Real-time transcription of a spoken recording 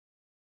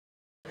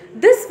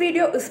This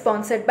video is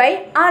sponsored by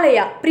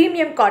Alaya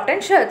Premium Cotton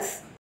Shirts.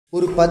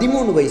 ஒரு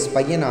 13 வயசு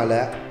பையனால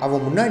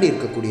அவன் முன்னாடி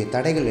இருக்கக்கூடிய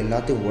தடைகள்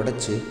எல்லாத்தையும்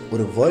உடைச்சு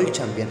ஒரு வேர்ல்ட்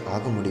சாம்பியன்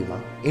ஆக முடியுமா?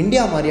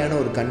 இந்தியா மாதிரியான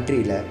ஒரு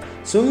கண்ட்ரியில்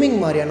ஸ்விம்மிங்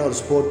மாதிரியான ஒரு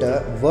ஸ்போர்ட்டை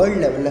வேர்ல்ட்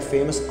லெவலில்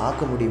ஃபேமஸ்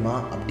ஆக்க முடியுமா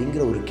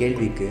அப்படிங்கிற ஒரு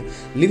கேள்விக்கு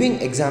லிவிங்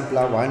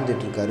எக்ஸாம்பிளாக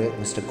வாழ்ந்துட்டு இருக்காரு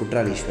மிஸ்டர்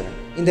குட்ராலீஸ்வரன்.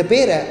 இந்த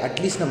பேரை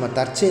அட்லீஸ்ட் நம்ம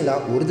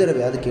தற்செயலாக ஒரு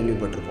தடவையாவது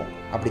கேள்விப்பட்டிருப்போம்.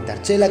 அப்படி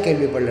தற்செயலாக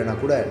கேள்விப்படலைன்னா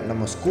கூட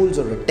நம்ம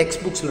ஸ்கூல்ஸோட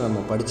டெக்ஸ்ட் புக்ஸில்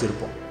நம்ம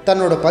படிச்சிருப்போம்.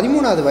 தன்னோட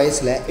 13வது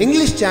வயசில்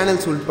இங்கிலீஷ்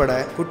சேனல்ஸ் உட்பட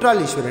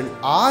குட்ராலீஸ்வரன்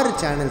 6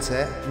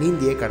 சேனல்ஸை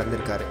நீந்தியே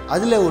கடந்திருக்காரு.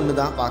 அதில் ஒன்று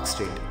தான் பார்க்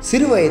ஸ்ட்ரீட்.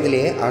 சிறு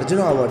வயதிலேயே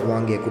அர்ஜுனா அவார்டு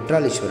வாங்கிய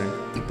குட்ராலீஸ்வரன்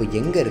இப்போ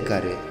எங்கே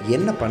இருக்காரு,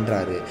 என்ன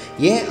பண்ணுறாரு,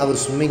 ஏன் அவர்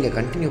ஸ்விம்மிங்கை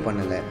கண்டினியூ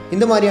பண்ணலை,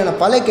 இந்த மாதிரியான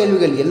பல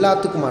கேள்விகள்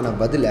எல்லாத்துக்குமான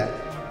பதிலை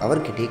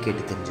அவர்கிட்டயே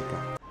கேட்டு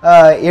தெரிஞ்சுக்கலாம்.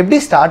 எப்படி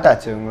ஸ்டார்ட்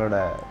ஆச்சு உங்களோட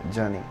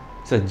ஜேர்னி?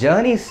 ஸோ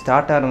ஜேர்னி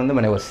ஸ்டார்ட் ஆகிறது வந்து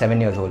when I was 7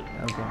 years old.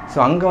 Okay. So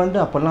அங்கே வந்து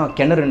அப்போல்லாம்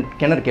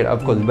கிணறு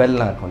அஃப்கோர்ஸ்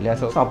வெல்லாம் இருக்கும் இல்லையா.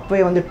 ஸோ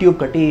அப்போயே வந்து டியூப்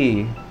கட்டி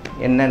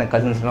என்னென்ன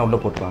கசின்ஸ்லாம் உள்ளே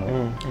போட்டுருவாங்க.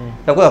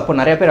 அப்போ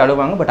நிறைய பேர்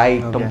அழுவாங்க. But I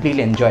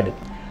completely enjoyed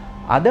it.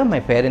 Other my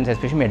parents,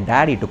 especially my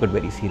dad, he took it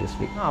very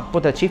seriously. அப்போ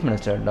the chief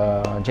minister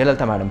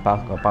Jayalalithaa madam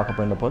பார்க்க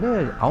போயிருந்த போது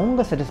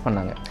அவங்க சஜஸ்ட்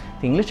பண்ணாங்க,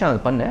 இங்கிலீஷ்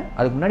சேனல் பண்ணு,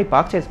 அதுக்கு முன்னாடி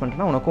பார்க் ஸ்டைல்ஸ்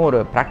பண்ணுறேன்னா உனக்கும் ஒரு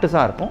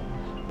ப்ராக்டிஸாக இருக்கும்,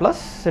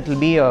 plus it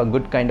will be a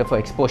good kind of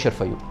exposure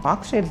for you.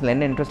 Park ஸ்டைல்ஸில்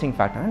என்ன இன்ட்ரெஸ்டிங்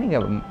ஃபேக்ட்னா,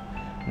 நீங்கள்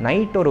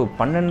நைட் ஒரு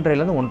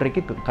 12:30லேருந்து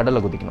 1:30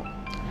 கடலில் குதிக்கணும்.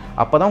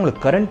 அப்போ தான்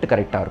உங்களுக்கு கரண்ட்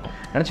கரெக்டாக இருக்கும்.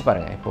 நினச்சி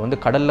பாருங்கள், இப்போ வந்து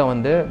கடலில்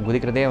வந்து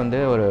குதிக்கிறதே வந்து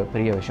ஒரு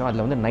பெரிய விஷயம்.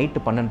 அதில் வந்து night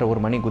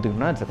 12:30 money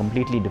குதிக்கணும்னா it's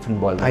completely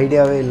different பால்.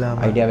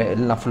 ஐடியாவே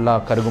எல்லாம்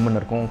ஃபுல்லாக கருகுமுன்னு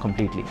இருக்கும்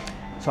கம்ப்ளீட்லி.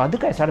 ஸோ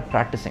அதுக்கு ஐ ஸ்டார்ட்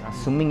ப்ராக்டிஸிங்.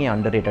 ஸ்விம்மிங்கே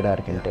அண்டர் ரேட்டடாக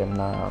இருக்குன்ட்டு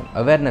நான்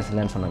அவேர்னஸ்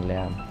இல்லைன்னு சொன்னேன்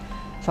இல்லையா.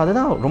 ஸோ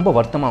அதுதான் ரொம்ப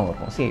வருத்தமாக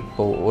இருக்கும். சரி,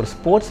 இப்போது ஒரு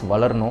ஸ்போர்ட்ஸ்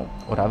வளரணும்,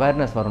 ஒரு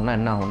அவேர்னஸ் வரணும்னா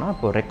என்ன ஆகும்னா,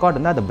 இப்போ ரெக்கார்டு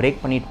இருந்தால் அதை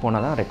பிரேக் பண்ணிட்டு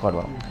போனால் தான் ரெக்கார்ட்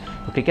வரும்.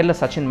 இப்போ கிரிக்கெட்டில்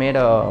Sachin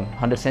mat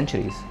 100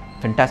 centuries,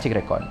 fantastic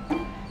record.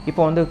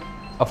 இப்போ வந்து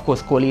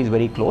of course Kohli is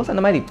very close.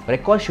 அந்த மாதிரி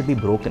ரெக்கார்ட் ஷுட் பி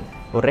ப்ரோக்கன்.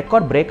 ஒரு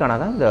ரெக்கார்ட் பிரேக்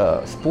ஆனால் தான் இந்த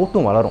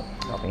ஸ்போர்ட்டும் வளரும்.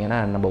 ஏன்னா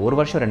நம்ம 1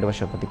 வருஷம் 2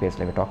 வருஷம் பற்றி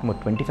பேசல, talking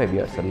about 25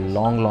 years,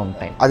 long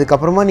time.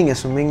 அதுக்கப்புறமா நீங்கள்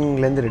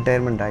ஸ்விம்மிங்லேருந்து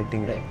ரிட்டையர்மெண்ட்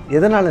ஆகிட்டீங்க.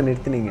 எதனால்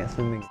நிறுத்தினீங்க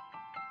swimming?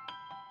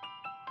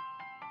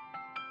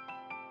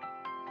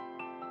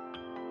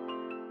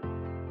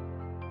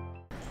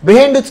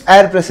 Behind it's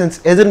air presence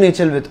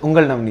Ethirneechal with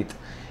உங்கள் நவநீத்.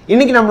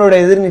 இன்றைக்கி நம்மளோட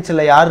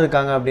எதிர்நீச்சலில் யார்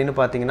இருக்காங்க அப்படின்னு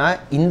பார்த்தீங்கன்னா,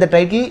 இந்த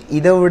டைட்டில்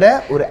இதை விட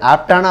ஒரு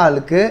ஆப்டான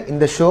ஆளுக்கு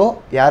இந்த ஷோ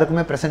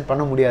யாருக்குமே ப்ரெசென்ட்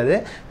பண்ண முடியாது.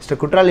 மிஸ்டர்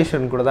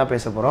குட்ராலீஸ்வரன் கூட தான்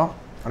பேச போகிறோம்.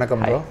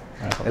 வணக்கம் bro,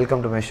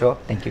 welcome to my show.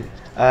 Thank you.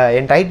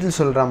 N title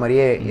சொல்கிற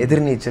மாதிரியே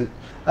எதிர்நீச்சல்.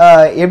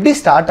 எப்படி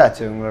ஸ்டார்ட்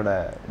ஆச்சு உங்களோட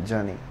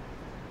ஜேர்னி?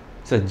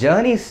 ஸோ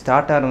ஜேர்னி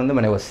ஸ்டார்ட் ஆகிறது வந்து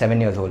when I was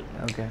 7 years old.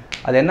 Okay.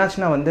 அது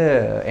என்னாச்சுன்னா வந்து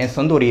என்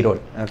சொந்த ஒரு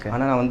ஈரோடு. ஓகே.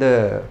 ஆனால் நான் வந்து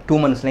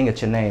 2 monthsல இங்கே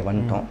சென்னை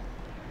வந்துட்டோம்.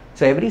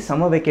 ஸோ எவ்ரி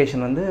சம்மர்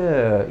வெக்கேஷன் வந்து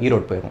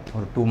ஈரோடு போயிடும்,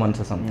 ஒரு 2 months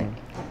சம்திங்.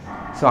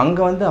 ஸோ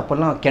அங்கே வந்து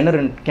அப்போல்லாம்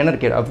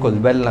கிணறு அஃப்கோர்ஸ்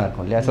வெல்லாம்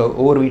இருக்கும் இல்லையா. ஸோ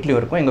ஒவ்வொரு வீட்லேயும்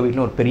இருக்கும். எங்கள்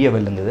வீட்டில் ஒரு பெரிய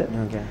வெல் இருந்தது.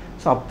 ஓகே.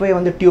 ஸோ அப்போயே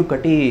வந்து டியூப்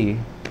கட்டி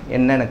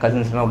என்னென்ன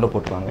கசின்ஸ்லாம் உள்ளே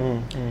போட்டுருவாங்க.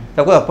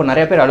 அப்போ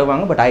நிறைய பேர்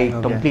அழுவாங்க. But I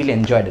completely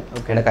enjoyed it.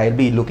 எனக்கு I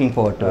be looking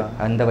forward to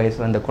அந்த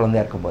வயசில் அந்த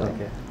குழந்தையா இருக்கும் போது.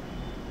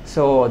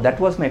 So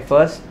that was my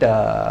first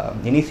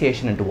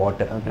initiation into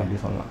water அப்படி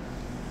சொல்லலாம்.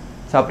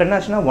 ஸோ அப்புறம் என்ன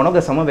ஆச்சுன்னா, one of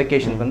the summer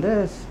vacation வந்து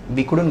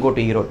we couldn't go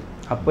to Erode.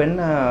 அப்போ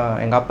என்ன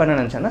எங்கள் அப்பா என்ன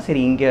நினச்சாங்கன்னா, சரி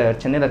இங்கே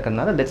சென்னையில்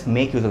இருக்கிறதுனால let's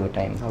make use of the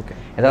time. Okay.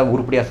 ஏதாவது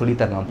உருப்படியாக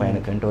சொல்லித்தரலாம்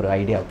பையனுக்குன்ட்டு ஒரு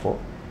ஐடியா.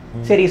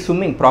 அப்போது சரி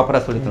ஸ்விம்மிங்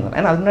ப்ராப்பராக சொல்லி தரலாம்.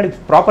 ஏன்னா அது முன்னாடி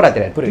ப்ராப்பராக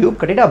தெரியாது, டியூப்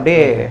கட்டிட்டு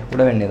அப்படியே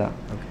விட வேண்டியதான்.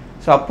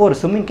 ஸோ அப்போது ஒரு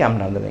ஸ்விம்மிங்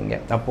கேம்ப் நடந்தது இங்கே.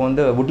 அப்போ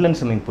வந்து வுட்லண்ட்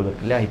ஸ்விம்மிங் பூல்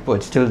இருக்கு இல்லையா, இப்போ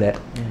இட்ஸ் ஸ்டில் தேர்.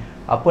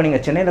 அப்போ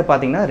நீங்கள் சென்னையில்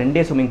பார்த்தீங்கன்னா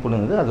 2 ஸ்விம்மிங் பூல்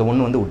இருந்தது. அது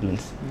ஒன்று வந்து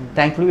Woodlands.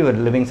 Thankfully we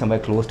were living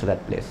somewhere close to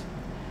that place.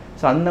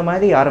 So அந்த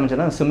மாதிரி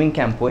ஆரம்பிச்சது தான் ஸ்விம்மிங்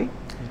கேம்ப். போய்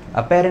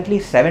அப்பேரண்ட்லி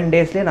 7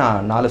 daysலேயே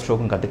நான் 4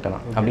 ஸ்ட்ரோக்கும்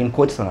கற்றுக்கலாம் அப்படின்னு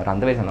கோச் சொன்னார்.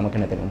 அந்த வயசு நமக்கு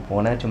என்ன தெரியும்,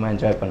 போனேன் சும்மா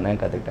என்ஜாய் பண்ணேன்,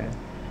 கற்றுக்கிட்டேன்.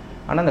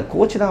 ஆனால் அந்த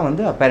கோச் தான்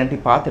வந்து அப்பேரண்ட்லி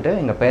பார்த்துட்டு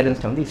எங்கள்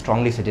பேரண்ட்ஸ்ட்டை வந்து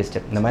ஸ்ட்ராங்லி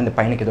சஜஸ்டட், இந்த மாதிரி இந்த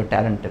பையனுக்கு ஏதோ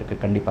டேலண்ட் இருக்குது,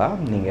 கண்டிப்பாக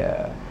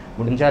நீங்கள்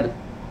முடிஞ்சால்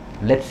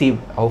let's see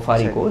how far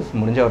he goes,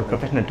 முடிஞ்சால் ஒரு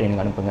professional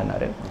training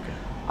அனுப்புங்கன்னாரு.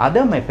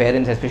 Other my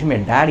parents especially my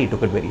dad, he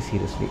took it very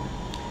seriously.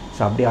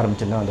 So அப்படியே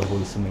ஆரம்பிச்சது அந்த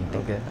whole swimming.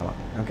 Okay.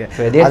 Okay.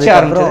 So எதாச்சும்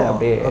ஆரம்பிச்சது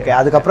அப்படியே. ஓகே.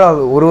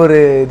 அதுக்கப்புறம் ஒரு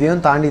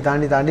இதையும்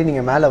தாண்டி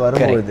நீங்கள் மேலே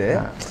வரும்போது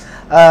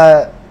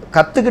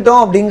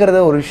கற்றுக்கிட்டோம் அப்படிங்கிறத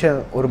ஒரு விஷயம்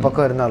ஒரு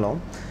பக்கம் இருந்தாலும்,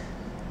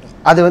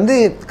 அது வந்து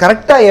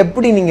கரெக்டாக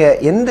எப்படி நீங்கள்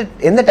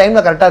எந்த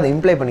டைமில் கரெக்டாக அதை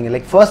இம்ப்ளை பண்ணீங்க?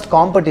 லைக் ஃபர்ஸ்ட்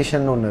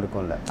காம்படிஷன் ஒன்று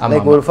இருக்கும்ல,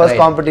 லைக் ஒரு ஃபர்ஸ்ட்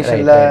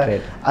காம்படிஷனில்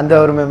அந்த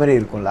ஒரு மெமரி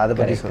இருக்கும்ல, அதை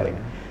பற்றி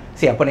சொல்லுங்கள்.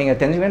 சரி, அப்போ நீங்கள்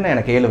தெரிஞ்சுக்கணும்,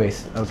 எனக்கு 7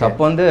 வயசு. ஸோ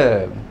அப்போ வந்து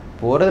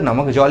போகிறது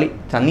நமக்கு ஜாலி,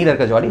 தண்ணியில்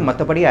இருக்க ஜாலி.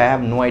 மற்றபடி I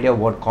have no idea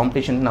what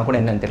competition நான் கூட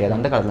என்னன்னு தெரியாது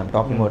அந்த காலத்தில்.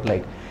 டாக்கிங் அபவுட்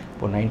லைக்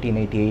இப்போ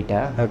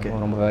 1988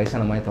 ரொம்ப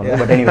வயசான மாதிரி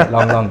தோணுது. But anyway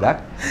long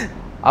back.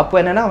 அப்போ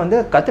என்னென்னா வந்து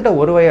கற்றுட்ட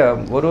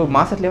ஒரு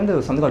மாதத்துலேயே வந்து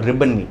சொந்தம்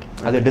ரிப்பன் மீட்,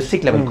 அது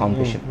டிஸ்ட்ரிக்ட் லெவல்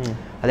காம்படிஷன்.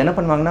 அது என்ன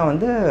பண்ணுவாங்கன்னா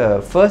வந்து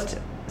first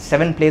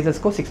 7 places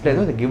 6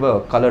 places give a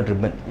coloured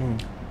ribbon.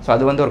 So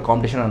அது வந்து ஒரு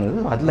காம்படிஷனாக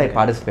இருந்தது. அதில் ஐ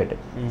பார்ட்டிசிபேட்.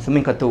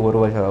 ஸ்விம்மிங் கற்று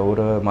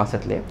ஒரு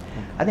மாதத்துலேயே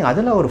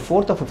அதில் ஒரு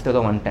 4th or 5th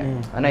தான் வந்துட்டேன்.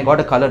 And I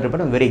got a coloured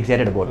ribbon. Very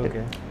excited about it.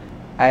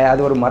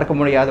 அது ஒரு மறக்க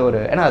முடியாத ஒரு,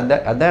 ஏன்னா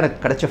அதுதான் எனக்கு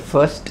கிடைச்ச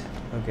ஃபர்ஸ்ட்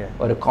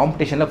ஒரு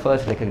காம்படிஷனில்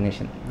first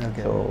recognition.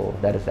 So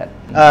that is that.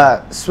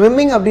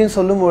 Swimming அப்படின்னு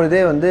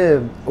சொல்லும்பொழுதே வந்து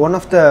one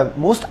of the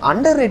most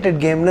under rated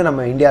கேம்னு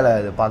நம்ம இந்தியாவில்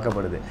அது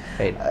பார்க்கப்படுது.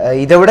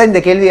 இதை விட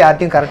இந்த கேள்வி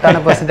யார்ட்டையும்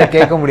கரெக்டான பர்சன்ட்டாக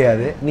கேட்க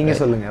முடியாது. நீங்கள்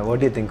சொல்லுங்கள்,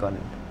 what you think on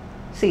it?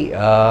 C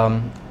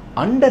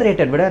under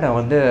rated விட நான்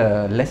வந்து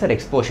லெஸர்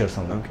எக்ஸ்போஷர்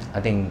சொன்னேன்.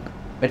 I think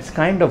it's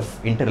kind of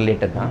inter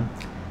related தான்.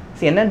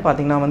 என்னென்னு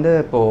பார்த்தீங்கன்னா வந்து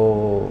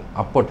இப்போது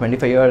அப்போ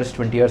 25 years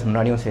 20 years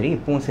முன்னாடியும் சரி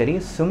இப்பவும் சரி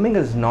swimming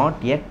is not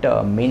yet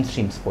main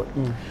stream sport.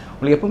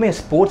 உங்களுக்கு எப்பவுமே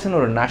ஸ்போர்ட்ஸ்னு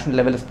ஒரு நேஷனல்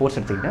லெவலில் ஸ்போர்ட்ஸ்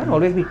எடுத்துக்கிட்டா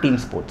ஆல்வேஸ் பி டீம்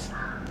ஸ்போர்ட்ஸ்.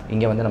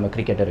 இங்கே வந்து நம்ம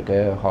கிரிக்கெட்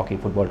இருக்குது, hockey,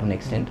 football to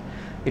extend.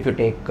 If you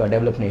take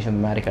develop nation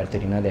America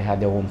எடுத்துக்கிட்டிங்கன்னா they have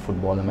their own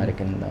football,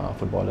 American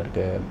football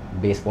இருக்குது,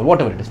 baseball,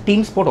 what ever it is.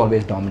 Team sport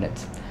always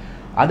dominates.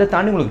 அதை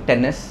தாண்டி உங்களுக்கு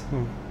tennis,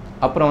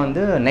 அப்புறம்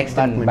வந்து நெக்ஸ்ட்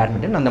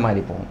பேட்மிண்டன், அந்த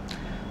மாதிரி போகும்.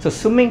 ஸோ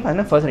ஸ்விம்மிங்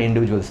பார்த்தீங்கன்னா ஃபர்ஸ்ட்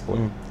இண்டிவிஜுவல்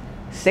ஸ்போர்ட்.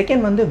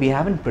 செகண்ட் வந்து we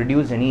haven't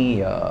produce any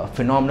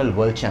phenomenal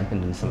world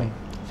champion in swimming.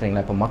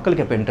 சரிங்களா? இப்போ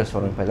மக்களுக்கு எப்போ இன்ட்ரெஸ்ட்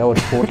வரும், இப்போ ஏதாவது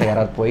ஒரு ஸ்போர்ட்டில்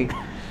யாராவது போய்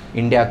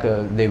இந்தியாவுக்கு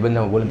they win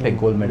Olympic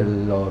gold medal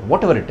R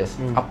what ever it is,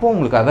 அப்போ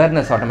உங்களுக்கு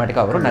அவேர்னஸ்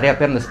ஆட்டோமேட்டிக்காக வரும். நிறையா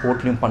பேர் இந்த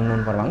ஸ்போர்ட்லையும்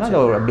பண்ணணும்னு வருவாங்க. அது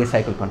ஒரு அப்படியே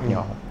சைக்கிள் கண்டினியூ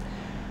ஆகும்.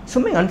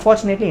 ஸ்விம்மிங்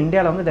அன்ஃபார்ச்சுனேட்லி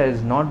இந்தியாவில் வந்து there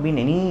is not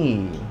been any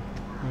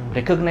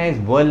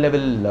recognised world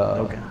level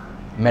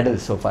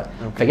medals so for.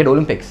 Forget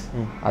Olympics,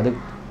 அது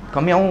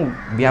கம்மியாகவும்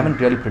we haven't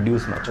really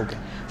produce much. Okay.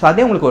 So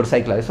அதே உங்களுக்கு ஒரு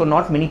சைக்கிள் ஆகுது. So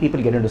not many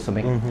people get into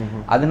swimming.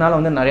 அதனால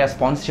வந்து நிறையா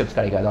ஸ்பான்சர்ஷிப்ஸ்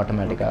கிடைக்காது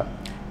ஆட்டோமேட்டிக்காக.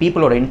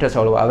 பீப்புளோட இன்ட்ரெஸ்ட்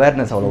அவ்வளோ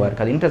அவேர்னஸ் அவ்வளோவா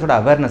இருக்காது, இன்ட்ரெஸ்டோட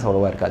அவேர்னஸ்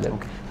அவ்வளோவா இருக்காது.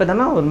 ஸோ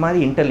அதெல்லாம் ஒரு மாதிரி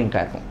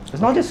இன்டர்லிங்காக இருக்கும்.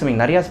 இட்ஸ் நாட் ஜஸ்ட் ஸ்விம்மிங்,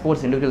 நிறையா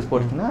ஸ்போர்ட்ஸ், இண்டிவிஜுவல்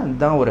ஸ்போர்ட்ஸ்னால்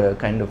அதுதான் ஒரு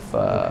கைண்ட் ஆஃப்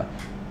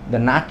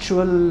த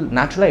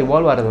நேச்சுரலாக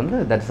இவால்வ் ஆகிறது வந்து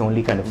that's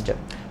only kind of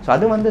step. So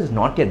அது வந்து is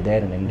not yet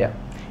there in India.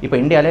 இப்போ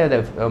இந்தியாவிலே அதை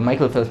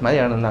மைக்கேல் ஃபெல்ப்ஸ் மாதிரி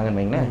இருந்தாங்கன்னு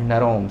வைங்களேன்,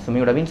 நேரம்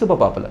ஸ்விம்மிங்கோட பீன்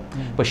சூப்பர் பாப்புலர்.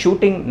 இப்போ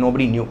shooting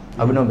nobody new,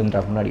 Abhinav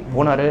Bindra முன்னாடி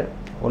போனார்,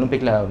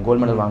 ஒலிம்பிக்கில்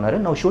கோல்டு மெடல் வாங்கினாரு.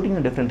 Now shooting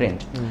in different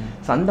range.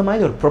 So அந்த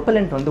மாதிரி ஒரு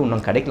ப்ரொப்பலண்ட் வந்து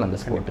இன்னும் கிடைக்கல அந்த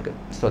ஸ்போர்ட்டுக்கு.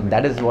 So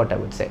that is what I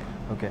would say.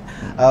 Okay.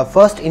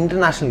 First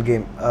international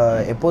game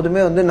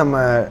எப்போதுமே வந்து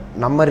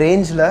நம்ம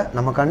ரேஞ்சில்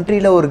நம்ம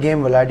கண்ட்ரியில் ஒரு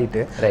கேம்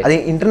விளையாடிட்டு அது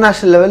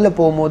இன்டர்நேஷ்னல் லெவலில்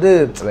போகும்போது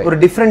ஒரு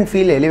டிஃப்ரெண்ட்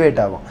ஃபீல்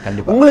எலிவேட் ஆகும்.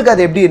 உங்களுக்கு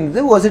அது எப்படி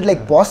இருந்தது? Was it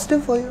like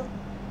positive for you?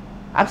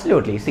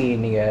 Absolutely. C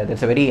நீங்கள்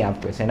that's a very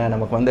opt question. ஏன்னா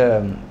நமக்கு வந்து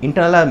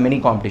இன்டர்னலாக many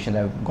competition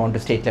Khan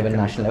to state level,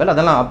 national level,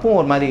 அதெல்லாம் அப்பவும்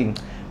ஒரு மாதிரி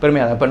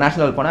பெருமையாக. இப்போ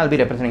நேஷனல் லெவல் போனால் அது பி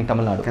ரெப்ரசென்டிங்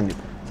தமிழ்நாடு.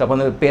 கண்டிப்பாக. ஸோ அப்போ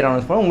வந்து பேர்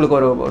அனௌன்ஸ் பண்ணோம், உங்களுக்கு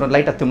ஒரு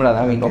லைட்டாக திமிராக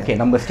தான். ஐ மீன் ஓகே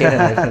நம்ம ஸ்டேட்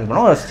ரெப்ரசென்ட்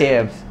பண்ணோம், ஒரு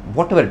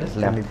வாட் எவர் இட் இஸ்.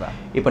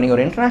 இப்போ நீங்கள்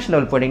ஒரு இன்டர்நேஷனல்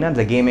லெவல் போயிட்டீங்கன்னா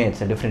இந்த கேமே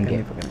இட்ஸ் டிஃப்ரெண்ட்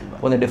கேம்.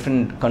 வந்து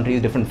டிஃப்ரெண்ட்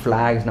கண்ட்ரீஸ், டிஃப்ரெண்ட்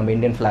ஃப்ளாக்ஸ், நம்ம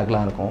இந்தியன்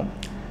ஃப்ளாக்லாம் இருக்கும்.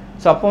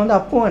 ஸோ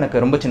அப்போ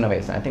எனக்கு ரொம்ப சின்ன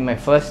வயசு. I think my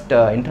first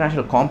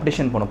international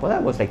competition போனப்போ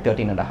ஐ வாஸ் லைக்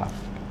 13.5.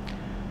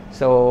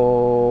 ஸோ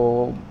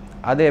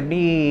அது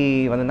எப்படி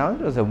வந்ததுனா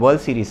வந்து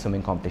world series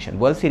swimming competition.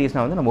 World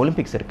சீரிஸ்னால் வந்து நம்ம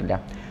ஒலிம்பிக்ஸ் இருக்கு இல்லையா,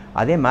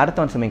 அதே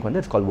மேரத்தான் ஸ்விம்மிங் வந்து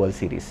it's call world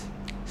series.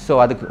 So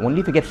அதுக்கு only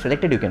if you get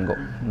selected you can go,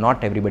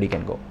 not everybody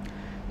can go.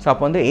 So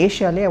அப்போ வந்து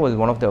ஏஷியாலே I was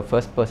one of the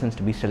first persons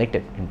to be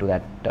selected in to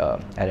that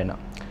arena.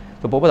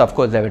 So போகும்போது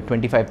of course தேர்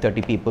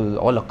 25-30 people,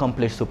 all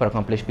accomplish, super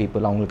accomplish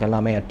people. அவங்களுக்கு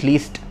எல்லாமே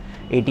at least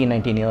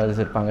 18-19 years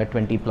இருப்பாங்க.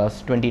 20+,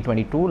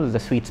 20-22 is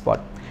the sweet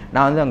spot.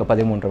 நான் வந்து அங்கே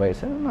 13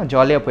 வயசு. நான்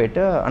ஜாலியாக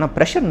போயிட்டு, ஆனால்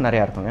ப்ரெஷர்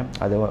நிறையா இருக்குங்க.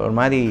 அது ஒரு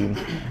மாதிரி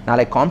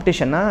நாளைக்கு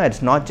காம்படிஷன்னா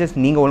இட்ஸ் நாட் ஜஸ்ட்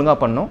நீங்கள் ஒழுங்காக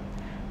பண்ணணும்,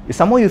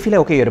 somehow you feel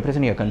like okay, you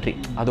represent your country.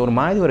 அது ஒரு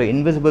மாதிரி ஒரு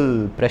invisible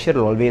pressure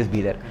will always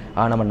be there.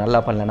 நம்ம நல்லா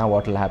பண்ணலன்னா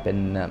வாட் will happen,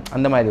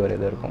 அந்த மாதிரி ஒரு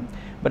இது இருக்கும்.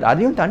 பட்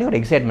அதையும் தாண்டி ஒரு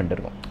எக்ஸைட்மெண்ட்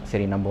இருக்கும்.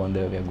 சரி நம்ம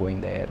வந்து we are going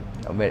there,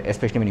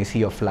 especially when you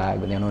see your flag,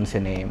 when they announce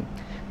your name,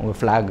 உங்கள்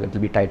flag it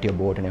will be tied to your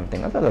boat and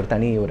everything. அது ஒரு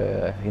தனி ஒரு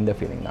இந்த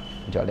ஃபீலிங் தான்,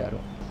 ஜாலியாக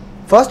இருக்கும்.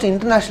 ஃபர்ஸ்ட்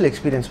இன்டர்நேஷ்னல்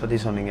எக்ஸ்பீரியன்ஸ் பற்றி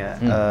சொன்னீங்க.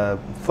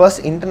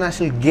 ஃபர்ஸ்ட்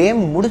இன்டர்நேஷ்னல் கேம்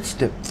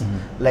முடிச்சுட்டு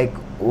லைக்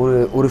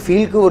ஒரு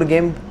ஃபீல்க்கு ஒரு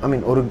கேம், ஐ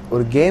மீன்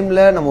ஒரு கேமில்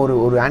நம்ம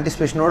ஒரு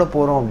ஆன்டிசிபேஷனோட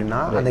போகிறோம் அப்படின்னா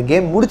அந்த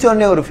கேம்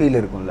முடிச்சோடனே ஒரு ஃபீல்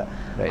இருக்கும்ல,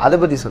 அதை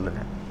பற்றி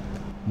சொல்லுங்கள்.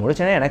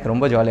 முடிச்சோடனே எனக்கு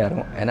ரொம்ப ஜாலியாக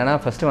இருக்கும். என்னென்னா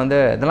ஃபஸ்ட்டு வந்து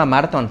இதெல்லாம்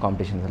மேரத்தான்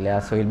காம்படிஷன்ஸ் இல்லையா.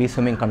 ஸோ இல் பி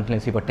ஸ்விம்மிங்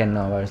கண்டினியூஸ்லி இப்போ 10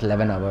 hours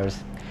 11 hours,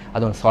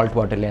 அதுவும் சால்ட்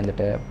வாட்டர்லேயே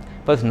வந்துட்டு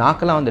ஃபர்ஸ்ட்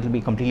நாக்கெல்லாம் வந்து இட்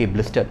பி கம்ப்ளீட்லி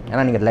பிளிஸ்டர்.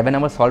 ஏன்னா நீங்கள் 11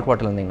 hours சால்ட்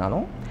வாட்டரில்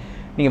இருந்தீங்கனாலும்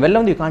நீங்கள்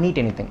வெளில வந்து யூ கான்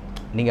ஈட் எனிதிங்.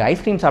 நீங்கள்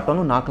ஐஸ்கிரீம்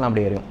சாப்பிட்டாலும் நாக்கெல்லாம்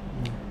அப்படியே எரியும்.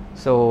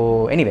 ஸோ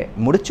எனிவே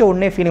முடிச்ச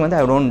உடனே ஃபீலிங் வந்து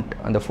ஐ டோன்ட்,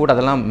 அந்த ஃபுட்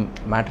அதெல்லாம்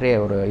மேட்ரே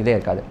ஒரு இதே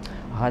இருக்காது.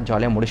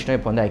 ஜாலியாக முடிச்சிட்டோம்,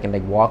 இப்போ வந்து ஐ கேன்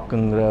லைக்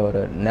வாக்குங்கிற ஒரு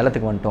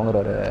நிலத்துக்கு வந்துட்டோங்கிற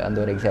ஒரு அந்த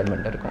ஒரு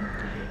எக்ஸைட்மெண்ட் இருக்கும்.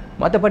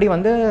 மற்றபடி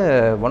வந்து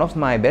one of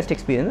my best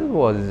experience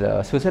was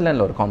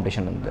ஸ்விட்சர்லாண்டில் ஒரு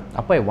காம்படிஷன் வந்து.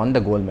 அப்போ ஐ one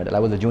the gold medal.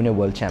 I was the junior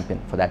world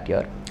champion for that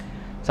year.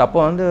 So அப்போ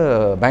வந்து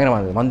பயங்கரமாக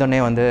இருந்தது. வந்தோடனே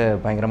வந்து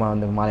பயங்கரமாக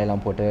வந்து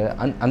மாலையெல்லாம் போட்டு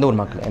அந்த ஒரு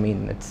மக்கள், ஐ mean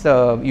it's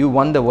you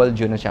one the world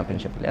junior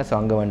championship இல்லையா. ஸோ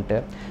அங்கே வந்துட்டு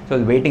so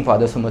waiting for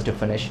other swimmers to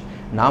finish.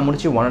 நான்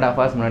முடிச்சு 1.5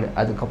 hours முன்னாடி,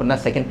 அதுக்கப்புறம்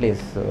தான் செகண்ட்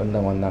பிளேஸ்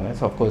வந்து வந்தாங்க.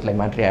 So of course like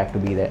மேட்ரி have to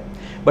be there.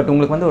 But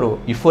உங்களுக்கு வந்து ஒரு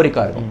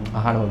யுஃபோரிக்காக இருக்கும்.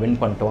 நம்ம வின்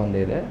பண்ணிட்டோம் அந்த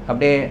இது.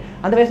 அப்படியே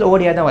அந்த வயசில்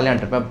ஓடியாக தான்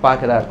விளையாண்டுருப்பேன்,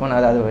 பார்க்க தான் இருக்கும். நான்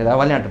அதாவது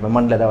ஏதாவது விளையாண்டுருப்பேன்,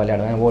 மண்ணில் தான்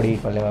விளையாடுவேன், ஓடி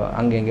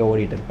அங்கே எங்கேயோ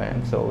ஓடிட்டு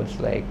இருப்பேன். ஸோ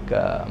இட்ஸ் லைக்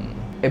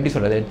எப்படி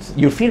சொல்கிறது, it's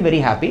you feel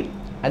very happy.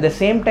 At the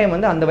same time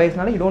வந்து அந்த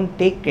வயசுனால you don't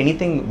take any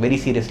thing very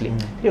seriously.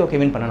 சரி ஓகே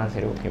வின் பண்ணா,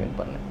 சரி ஓகே வின்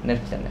பண்ணேன்,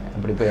 நெக்ஸ்ட் என்ன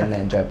அப்படி போய் என்ன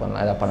என்ஜாய்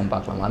பண்ணலாம், ஏதாவது படம்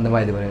பார்க்கலாம், அந்த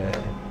மாதிரி ஒரு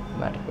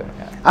மேட்டர்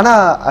போயிடும்.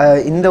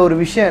 ஆனால் இந்த ஒரு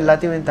விஷயம்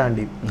எல்லாத்தையுமே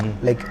தாண்டி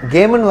லைக்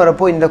கேம்னு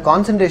வரப்போ இந்த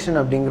கான்சன்ட்ரேஷன்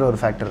அப்படிங்கிற ஒரு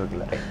ஃபேக்டர்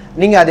இருக்குல்ல,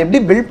 நீங்கள் அதை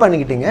எப்படி பில்ட்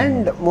பண்ணிக்கிட்டீங்க?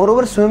 And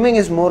moreover swimming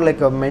is more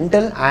like a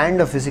mental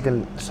and a physical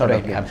sort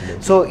of game.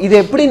 So இதை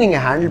எப்படி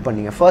நீங்கள் ஹேண்டில்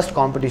பண்ணீங்க ஃபர்ஸ்ட்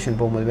காம்படிஷன்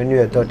போகும்போது when you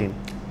were 13?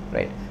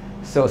 Right.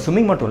 So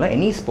swimming மட்டும் இல்லை,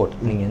 எனி ஸ்போர்ட்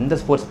நீங்கள் எந்த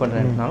sports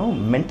பண்ணுறதுனாலும்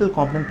mental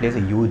component place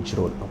a huge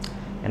role.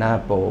 ஏன்னா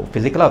இப்போது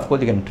ஃபிசிக்கலாக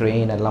அஃப்கோர்ஸ் யூ கேன்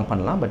ட்ரெயின் எல்லாம்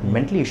பண்ணலாம், but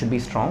mentally you should be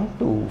strong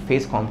to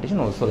face competition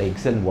also like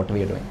XL what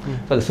we are doing.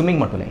 So அது ஸ்விம்மிங்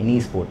மட்டும் இல்லை, any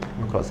sport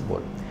across the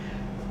board.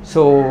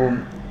 So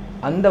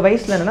அந்த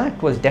வயசில் என்னென்னா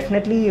இட் வாஸ்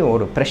டெஃபினெட்லி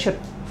ஒரு pressure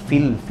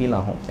feel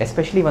ஆகும்.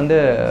 எஸ்பெஷலி வந்து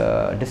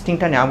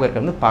டிஸ்டிங்க்டாக ஞாபகம்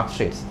இருக்கிறது வந்து பார்க்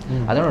ஸ்ட்ரெயிட்ஸ்.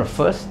 அதோட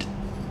first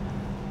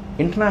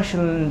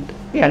international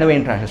anyway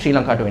international Sri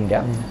Lanka to India,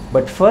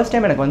 but first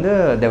time எனக்கு வந்து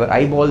there were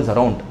eyeballs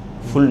around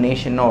full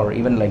nation or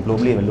even like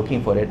globally were looking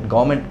for it.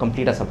 Government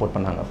completely support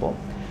பண்ணாங்க அப்போ.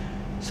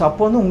 So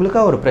அப்போ வந்து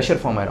உங்களுக்காக ஒரு pressure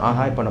form ஆயிடும்.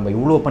 ஆஹா இப்போ நம்ம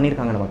இவ்வளோ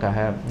பண்ணியிருக்காங்க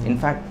நமக்காக.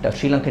 In fact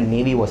Sri Lankan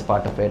navy was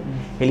part of it.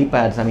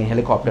 ஹெலிபேட்ஸ், I mean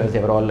helicopters,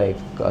 Thevar all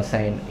like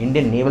sign.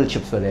 Indian naval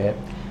ships வந்து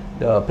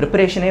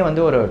ப்ரிப்பரேஷனே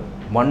வந்து ஒரு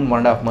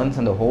 1.5 months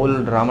அந்த ஹோல்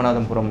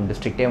ராமநாதபுரம்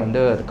டிஸ்ட்ரிக்டே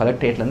வந்து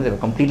கலெக்ட்ரேட்லேருந்து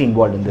தேவர் completely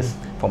involve in this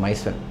for my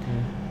swim.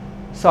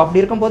 So அப்படி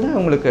இருக்கும்போது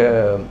உங்களுக்கு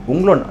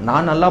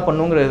நான் நல்லா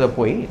பண்ணுங்கிறத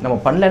போய் நம்ம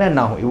பண்ணலன்னா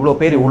என்ன ஆகும்? இவ்வளோ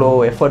பேர் இவ்வளோ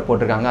எஃபர்ட்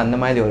போட்டிருக்காங்க, அந்த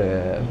மாதிரி ஒரு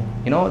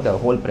you know the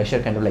whole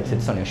pressure kind of like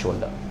chits on your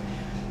shoulder.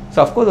 So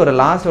of course ஒரு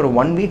லாஸ்ட் ஒரு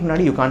 1 week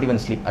முன்னாடி you can't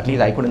even sleep.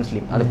 At least I couldn't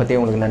sleep. அதை பற்றியே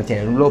உங்களுக்கு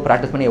நினச்சேன். இவ்வளோ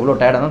ப்ராக்டிஸ் பண்ணி எவ்வளோ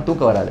டயர்டாக தான்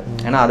தூக்கம் வராது.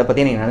 ஏன்னா அதை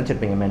பற்றியே நீங்கள்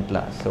நினச்சிருப்பீங்க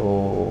மென்டலாக. ஸோ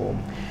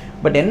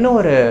பட் என்ன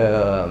ஒரு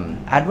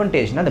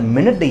அட்வான்டேஜ்னா the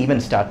minute the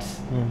event starts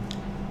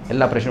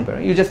எல்லா ப்ரெஷரும்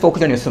போயிடும். You just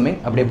focus on your swimming,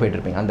 அப்படியே போயிட்டு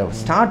இருப்பீங்க. அந்த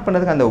ஸ்டார்ட்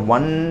பண்ணதுக்கு அந்த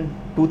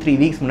 1-2-3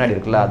 weeks முன்னாடி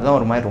இருக்குல்ல, அதுதான்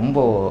ஒரு மாதிரி ரொம்ப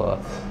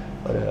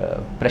ஒரு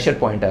ப்ரெஷர்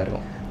பாயிண்ட்டாக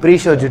இருக்கும். ப்ரீ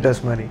ஷோ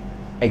ஜிட்டர்ஸ் மாதிரி.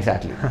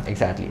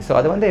 எக்ஸாக்ட்லி. ஸோ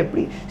அது வந்து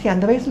எப்படி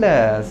அந்த வயசில்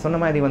சொன்ன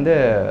மாதிரி வந்து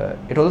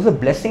இட் வாஸ் அ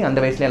பிளெஸிங்.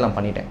 அந்த வயசுல எல்லாம்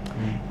பண்ணிட்டேன்.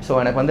 ஸோ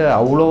எனக்கு வந்து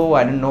அவ்வளோ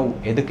ஐ டோன்ட் நோ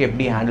எதுக்கு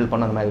எப்படி ஹேண்டில்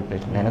பண்ண அந்த மாதிரி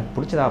பிரச்சனை. எனக்கு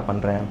பிடிச்சதா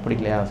பண்ணுறேன்,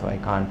 பிடிக்கலையா ஸோ ஐ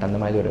காண்ட் அந்த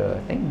மாதிரி ஒரு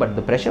thing. But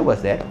the pressure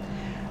was there.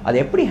 அதை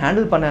எப்படி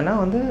ஹேண்டில் பண்ணேன்னா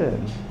வந்து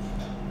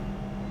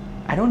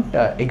ஐ டோன்ட்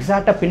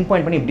எக்ஸாக்டாக பின்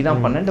பாயிண்ட் பண்ணி இப்படி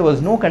தான் பண்ணேன். there was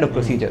no kind of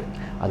procedure.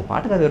 அது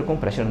பாட்டுக்கு அது இருக்கும்.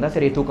 ப்ரெஷர் இருந்தால்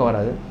சரி, தூக்கம்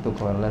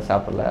வரல,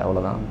 சாப்பிடல,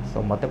 அவ்வளோதான்.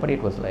 ஸோ மற்றபடி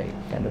it was like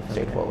kind of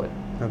straight forward.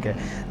 Okay,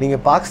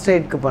 நீங்கள் பார்க்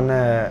ஸ்ட்ரெயிட்க்கு பண்ண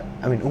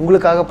ஐ மீன்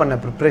உங்களுக்காக பண்ண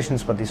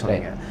ப்ரிப்ரேஷன்ஸ் பற்றி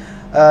சொன்னீங்க.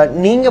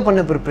 நீங்கள்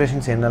பண்ண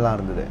ப்ரிப்ரேஷன்ஸ் என்னெல்லாம்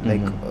இருந்தது?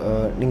 லைக்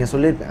நீங்கள்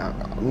சொல்லியிருப்பேன்,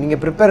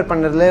 நீங்கள் ப்ரிப்பேர்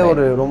பண்ணுறதுல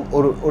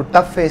ஒரு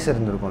டஃப் ஃபேஸ்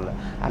இருந்திருக்கும்ல.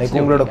 லைக்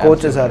உங்களோட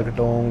கோச்சஸாக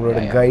இருக்கட்டும்,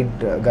 உங்களோட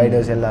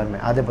கைடர்ஸ் எல்லாருமே,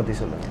 அதை பற்றி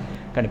சொல்லுங்கள்.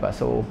 கண்டிப்பாக.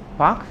 ஸோ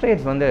பார்க்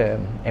ஸ்ட்ரெயிட்ஸ் வந்து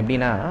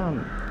எப்படின்னா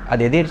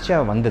அது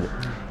எதிர்ச்சியாக வந்தது.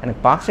 எனக்கு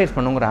பார்க் ஸ்ட்ரெயிட்ஸ்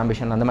பண்ணுங்கிற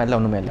ஆம்பிஷன் அந்த மாதிரிலாம்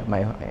ஒன்றுமே இல்லை. My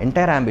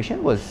entire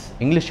ambition was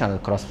English channel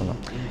cross பண்ணணும்.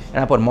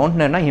 ஏன்னா இப்போ ஒரு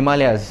மவுண்டனா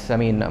ஹிமாலயாஸ், ஐ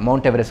மீன்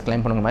மவுண்ட் எவரெஸ்ட்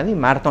கிளைம் பண்ணுற மாதிரி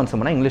marathon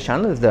ஸ்விம்னா English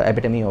channel is the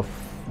epitome of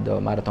the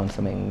marathon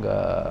swimming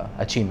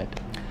achievement.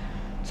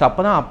 So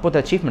அப்போ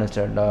the chief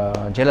minister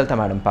Jayalalithaa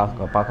madam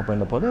பார்க்க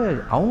போயிருந்த போது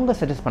அவங்க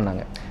சஜஸ்ட்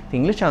பண்ணாங்க,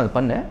 இங்கிலீஷ் சேனல்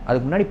பண்ணு,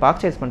 அதுக்கு முன்னாடி பார்க்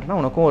ஸ்ட்ரெயிட்ஸ் பண்ணுறேன்னா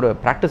உனக்கும் ஒரு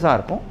ப்ராக்டிஸாக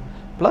இருக்கும்,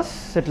 plus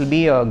it will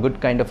be a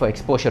good kind of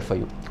exposure for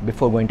you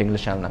before going to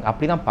English channel.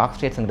 அப்படி தான் பார்க்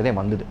ஸ்ட்ரெயிட்ஸுங்கிறதே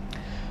வந்தது.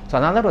 ஸோ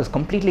அதனால தான் it was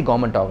completely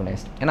government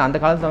organised. ஏன்னா அந்த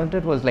காலத்தில் வந்துட்டு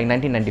it was like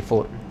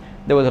 1994.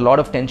 there was a lot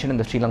of tension in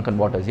the Sri Lankan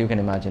waters, you can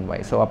imagine why.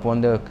 So அப்போ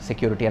வந்து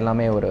செக்யூரிட்டி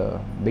எல்லாமே ஒரு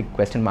பிக்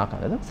கொஸ்டின் மார்க்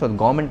ஆகுது. So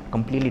government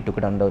completely took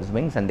it under it's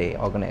wings and they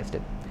organised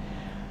it.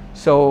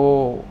 So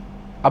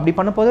அப்படி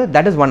பண்ணும்போது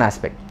that is one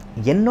aspect.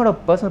 என்னோட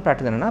personal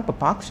practice என்னென்னா, இப்போ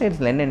பார்க்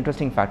ஸ்ட்ரெயிட்ஸில் என்ன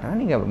இன்ட்ரெஸ்டிங் ஃபேக்ட்னா,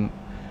 நீங்கள்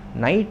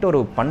நைட்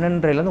ஒரு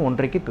 12:30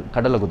 1:30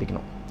 கடலில்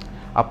குதிக்கணும்.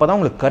 அப்போ தான்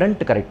உங்களுக்கு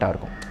கரண்ட் கரெக்டாக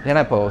இருக்கும். ஏன்னா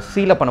இப்போ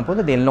சீல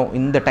பண்ணும்போது அது எல்லாம்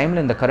இந்த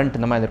டைமில் இந்த கரண்ட்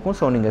இந்த மாதிரி இருக்கும்.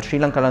 ஸோ நீங்கள்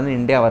ஸ்ரீலங்காலேருந்து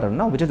இந்தியா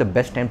வரணும்னா which is the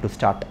best time to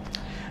start.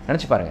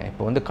 நினச்சி பாருங்கள்,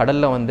 இப்போ வந்து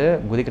கடலில் வந்து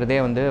குதிக்கிறதே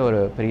வந்து ஒரு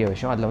பெரிய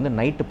விஷயம். அதில் வந்து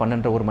night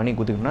 12:30 money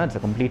குதிக்கணும்னா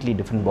it's completely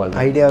different பால்.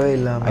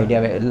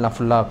 ஐடியாவே எல்லாம்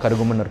ஃபுல்லாக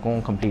கருகுமுன்னு இருக்கும்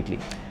கம்ப்ளீட்லி.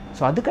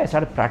 ஸோ அதுக்கு ஐ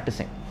ஸ்டார்ட்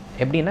ப்ராக்டிஸிங்.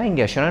 எப்படின்னா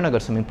இங்கே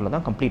ஷனாநகர் ஸ்விம்மிங் பூலில்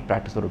தான் கம்ப்ளீட்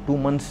ப்ராக்டிஸ், ஒரு 2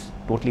 months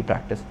totally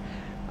practice.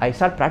 I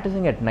start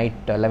practising at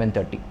night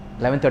 11:30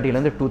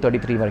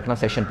 2:33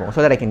 வரைக்கும்லாம் session போகும்.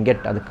 So that I can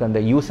get அதுக்கு அந்த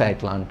யூஸ்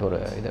ஆகிக்கலான்ட்டு ஒரு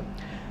இது.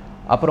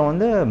 அப்புறம்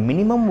வந்து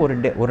மினிமம்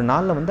ஒரு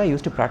நாளில் வந்து ஐ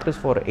use to practice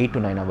for 8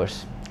 to 9 hours.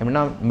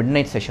 எப்படின்னா மிட்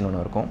நைட் செஷன்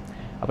ஒன்று இருக்கும்,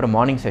 அப்புறம்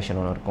மார்னிங் செஷன்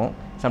ஒன்று இருக்கும்,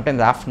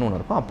 சம்டைம்ஸ் ஆஃப்டர்நூன்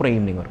இருக்கும், அப்புறம்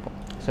ஈவினிங் இருக்கும்.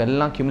 ஸோ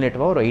எல்லாம்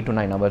கியூமுலேட்டிவாக ஒரு 8 to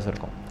 9 hours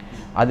இருக்கும்.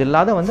 அது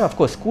இல்லாத வந்து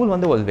அஃப்கோர்ஸ் ஸ்கூல்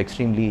வந்து was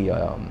extremely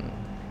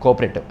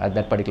cooperative at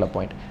that particular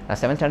point. நான்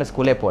 7th standard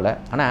ஸ்கூலே போகல,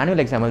 ஆனால்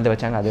ஆனுவல் எக்ஸாம் எழுதி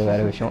வச்சாங்க, அது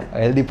வேறு விஷயம்.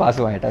 எழுதி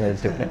பாஸ் ஆகிட்டேன், அது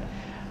டிஃப்ரெண்ட்.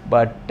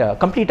 பட்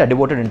கம்ப்ளீட்டாக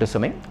devoted into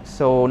swimming.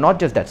 So not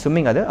just that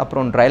swimming, அது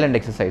அப்புறம் ட்ரைல் அண்ட்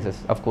எக்ஸசைசஸ்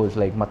அஃப்கோர்ஸ்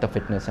லைக் மற்ற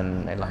ஃபிட்னஸ்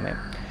அண்ட் எல்லாமே.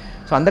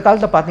 ஸோ அந்த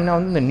காலத்தில் பார்த்தீங்கன்னா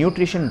வந்து இந்த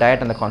நியூட்ரிஷன்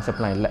டயட் அந்த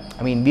கான்செப்ட்லாம் இல்லை.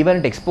 ஐ mean we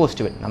weren't exposed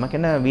to it. நமக்கு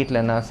என்ன வீட்டில்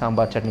என்ன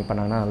சாம்பார் சட்னி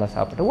பண்ணாங்கன்னா நல்லா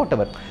சாப்பிட்டு வாட்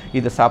எவர்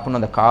இது சாப்பிடணும்,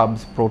 அந்த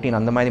கார்ப்ஸ் ப்ரோட்டீன்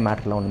அந்த மாதிரி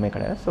மேட்டர்லாம் ஒன்றுமே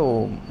கிடையாது. So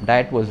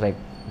diet was like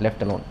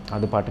left alone.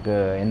 அது பாட்டுக்கு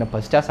என்ன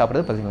பசிச்சா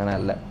சாப்பிட்றது, பசிக்கலன்னா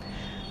இல்லை.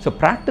 ஸோ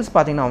ப்ராக்டிஸ்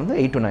பார்த்தீங்கன்னா வந்து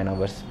 8 to 9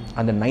 hours.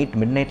 அந்த நைட்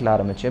மிட் நைட்டில்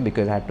ஆரம்பிச்சு,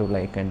 because had to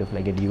like kind of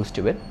like get used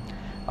to it.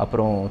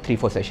 அப்புறம்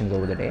 3-4 செஷன்ஸ்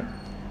ஓவர் த டே.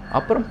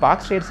 அப்புறம்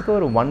பார்க் ஸ்ட்ரெயிட்ஸுக்கு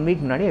ஒரு 1 week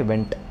முன்னாடி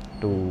வெண்ட்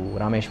டு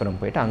ராமேஸ்வரம்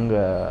போயிட்டு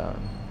அங்கே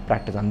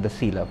ப்ராக்டிஸ் அந்த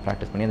சீல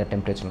ப்ராக்டிஸ் பண்ணி அந்த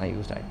டெம்பரேச்சர்லாம்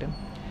யூஸ் ஆகிட்டு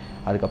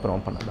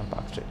அதுக்கப்புறம் பண்ணது தான்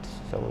park straits.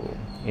 So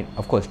it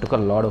of course took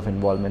a lot of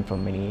involvement from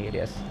many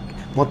areas.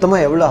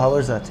 மொத்தமாக எவ்வளோ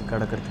ஹவர்ஸ் ஆச்சு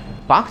கடக்கிறதுக்கு?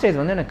 பார்க் ஸ்டேஜ்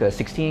வந்து எனக்கு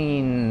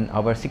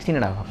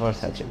 16.5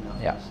 hours ஆச்சு.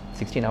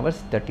 16 hours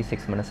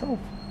 36 minutes or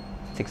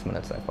 6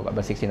 minutes I forgot,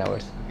 but 16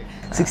 hours.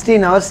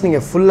 16 hours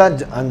நீங்கள்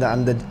ஃபுல்லாக அந்த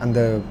அந்த அந்த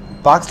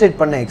பார்க் ஸ்டேட்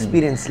பண்ண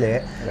எக்ஸ்பீரியன்ஸ்லேயே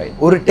Right.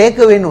 ஒரு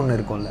டேக்அவேன்னு ஒன்று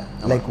இருக்கும்ல,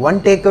 like one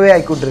takeaway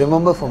I could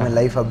remember for my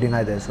life அப்படின்னா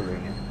இதை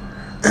சொல்லுவீங்க?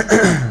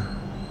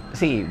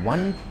 See,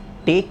 one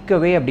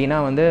takeaway அப்படின்னா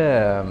வந்து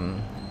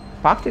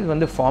பார்க் ஸ்டேஜ்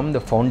வந்து form the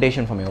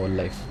foundation for my whole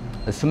life.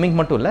 Swimming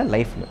மட்டும் இல்லை,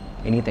 லைஃப்பில்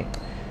எனி திங்.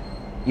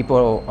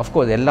 இப்போது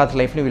அஃப்கோர்ஸ் எல்லாத்து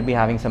லைஃப்லையும் will be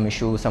having some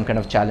issues, some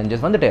kind of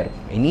challenges வந்துட்டே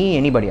இருக்கும்.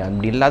 எனிபடி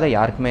அப்படி இல்லாத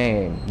யாருக்குமே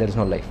there is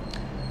no life.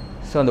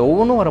 So அந்த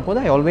ஒவ்வொன்றும் வரப்போது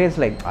ஐ ஆல்வேஸ்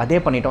லைக் அதே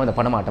பண்ணிட்டோம், அதை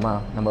பண்ண மாட்டோமா,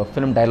 நம்ம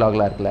ஃபிலிம்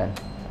டைலாக்லாம் இருக்குல்ல,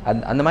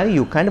 அந்த மாதிரி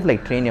you kind of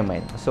like train your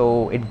mind. So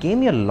it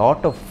came you a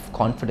lot of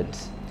confidence,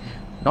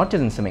 not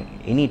just in swimming,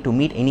 to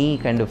meet any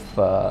kind of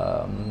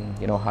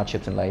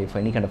hardships in life,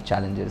 any kind of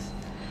challenges.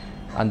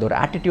 அந்த ஒரு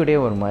ஆட்டிடியூடே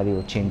ஒரு மாதிரி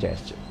ஒரு change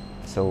ஆயிடுச்சு.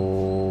 So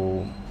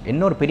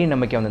இன்னொரு பெரிய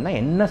நம்பிக்கை வந்ததுன்னா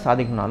என்ன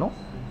சாதிக்கணும்னாலும்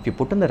if you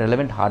put in the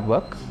relevant hard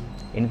work,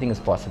 anything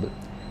is possible.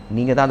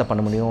 நீங்கள் தான் அதை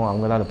பண்ண முடியும்,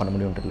 அவங்க தான் அதை பண்ண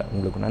முடியும்ட்டு இல்லை.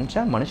 உங்களுக்கு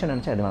நினச்சா மனுஷன்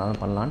நினச்சா எது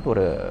வேணாலும் பண்ணலான்ட்டு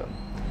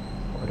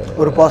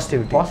ஒரு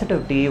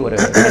பாசிட்டிவிட்டி ஒரு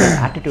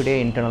ஆட்டிடியூடே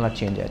இன்டர்னலாக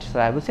சேஞ்ச் ஆச்சு. So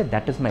I will say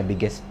that is my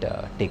biggest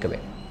takeaway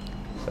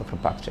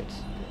from park stage.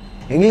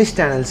 English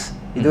channels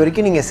இது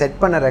வரைக்கும் நீங்கள் செட்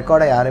பண்ண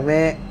ரெக்கார்டை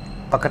யாருமே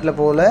பக்கத்தில்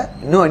போகல,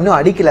 இன்னும்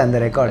அடிக்கல அந்த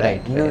ரெக்கார்டை,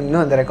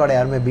 இன்னும் அந்த ரெக்கார்டை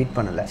யாருமே பீட்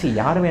பண்ணலை.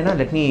 யாருமேனா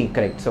let me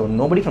correct. So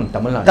nobody from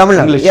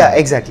Tamil Nadu.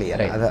 Exactly,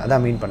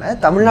 அதான் மீன் பண்ணேன்.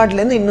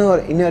 தமிழ்நாட்டிலேருந்து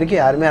இன்னும்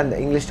வரைக்கும் யாருமே அந்த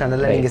இங்கிலீஷ்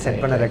சேனலில் நீங்கள்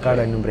செட் பண்ண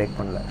ரெக்கார்டை இன்னும் பிரேக்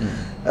பண்ணல.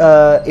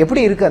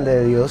 எப்படி இருக்குது அந்த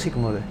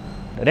யோசிக்கும் போது?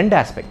 ரெண்டு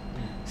ஆஸ்பெக்ட்.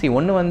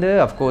 ஒன்று வந்து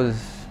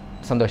அஃப்கோர்ஸ்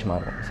சந்தோஷமாக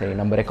இருக்கும். சரி,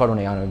 நம்ம ரெக்கார்டு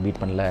ஒன்று யாரும்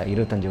பீட் பண்ணல,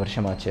 25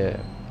 வருஷமாச்சு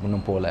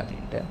இன்னும் போகல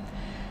அப்படின்ட்டு.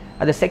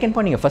 அது செகண்ட்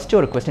பாயிண்ட், நீங்கள் ஃபஸ்ட்டு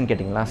ஒரு கொஸ்டின்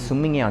கேட்டிங்களா,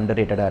 ஸ்விம்மிங்கே அண்டர்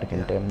ரேட்டடாக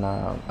இருக்குன்ட்டு.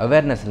 நான்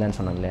அவேர்னஸ் இல்லைன்னு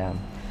சொன்னேன் இல்லையா.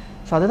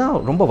 ஸோ அதுதான்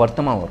ரொம்ப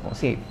வருத்தமாக இருக்கும்.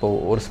 சரி, இப்போது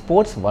ஒரு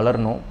ஸ்போர்ட்ஸ்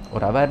வளரணும்,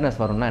 ஒரு அவேர்னஸ்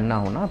வரணும்னா என்ன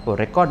ஆகும்னா, இப்போ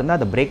ரெக்கார்டு இருந்தால்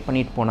அதை பிரேக்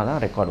பண்ணிட்டு போனால்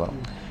தான் ரெக்கார்டு வரும்.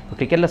 இப்போ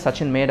கிரிக்கெட்டில்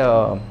Sachin mat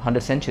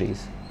 100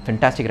 centuries,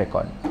 fantastic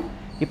record.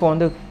 இப்போ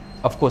வந்து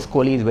of course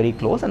Kohli is very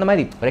close. அந்த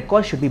மாதிரி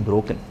record should be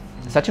broken.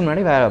 Sachin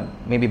முன்னாடி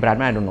maybe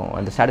Bradman I don't know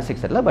அந்த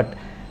ஸ்டாட்டிஸ்டிக்ஸ் இல்லை, பட்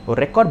ஒரு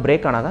ரெக்கார்ட்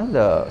பிரேக் ஆனால் தான்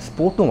இந்த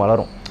ஸ்போர்ட்டும்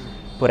வளரும்.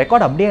 இப்போ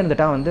ரெக்கார்டு அப்படியே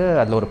இருந்துட்டால் வந்து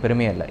அதில் ஒரு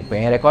பெருமையே இல்லை. இப்போ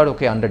என் ரெக்கார்டு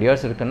ஓகே 100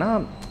 years இருக்குன்னா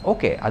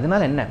ஓகே,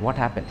 அதனால என்ன, வாட்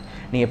ஹேப்பன்.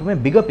 நீங்கள் எப்பவுமே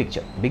பிகர்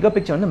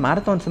பிக்சர் வந்து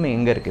மேரத்தான்ஸுமே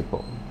எங்கே இருக்குது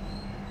இப்போது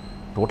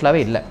டோட்டலாகவே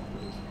இல்லை.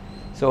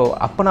 ஸோ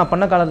அப்போ நான்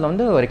பண்ண காலத்தில்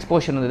வந்து ஒரு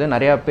எக்ஸ்போஷர் இருந்தது.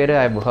 நிறையா பேர்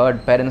ஐ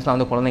ஹர்ட் பேரண்ட்ஸ்லாம்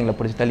வந்து குழந்தைங்களை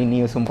பிடிச்சி தள்ளி நீ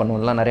யூஸும்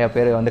பண்ணுவோம்லாம் நிறையா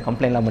பேர் வந்து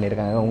கம்ப்ளைண்ட்லாம்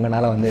பண்ணியிருக்காங்க.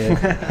 உங்களால் வந்து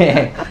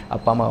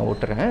அப்பா அம்மா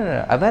விட்டுருக்காங்க.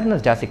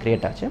 அவேர்னஸ் ஜாஸ்தி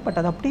க்ரியேட் ஆச்சு. பட்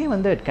அது அப்படியே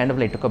வந்து it kind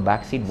of like took a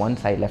back seat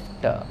once I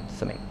left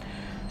swimming.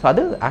 So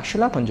அது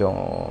ஆக்சுவலாக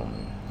கொஞ்சம்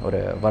ஒரு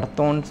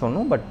வருத்தம்னு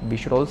சொன்னோம். But we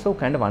should also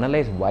kind of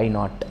analyse why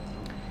not,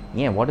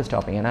 ஏன் வாட் இஸ்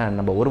ஸ்டாப்பிங். ஏன்னா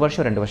நம்ம 1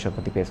 வருஷம் 2 வருஷம்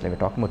பற்றி பேசல,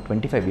 talking about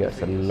 25 years,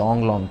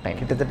 long time,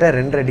 கிட்டத்தட்ட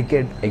 2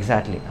 decade.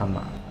 எக்ஸாக்ட்லி.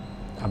 ஆமாம்,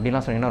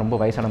 அப்படின்லாம் சொன்னீங்கன்னா ரொம்ப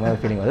வயசான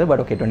மாதிரி ஃபீலிங் வருது.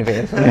 பட் ஓகே 25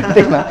 years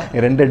சொன்னீங்கன்னா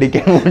 2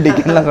 decade 3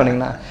 decadeலாம்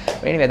சொன்னீங்கன்னா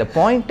anyway the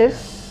point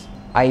is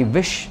I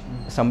wish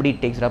somebody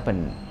takes it up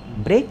and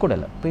break கூட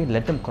இல்லை, போய்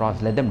let them cross,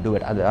 let them do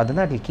it.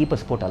 அதுதான் it will keep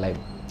a sport alive.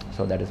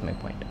 So that is my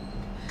point.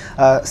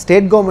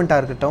 State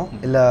கவர்மெண்ட்டாக இருக்கட்டும்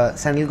இல்லை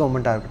central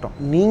கவர்மெண்ட்டாக இருக்கட்டும்,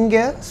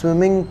 நீங்கள்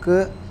ஸ்விம்மிங்க்கு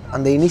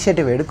அந்த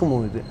initiative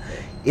எடுக்கும்போது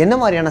என்ன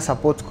மாதிரியான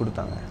சப்போர்ட்ஸ்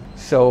கொடுத்தாங்க?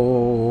 So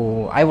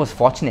I was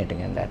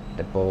ஃபார்ச்சுனேட்டிங் in that.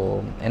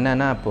 இப்போது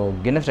என்னென்னா, இப்போது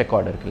கின்னஸ்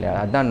ரெக்கார்டு இருக்கு இல்லையா,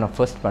 அதுதான் நான்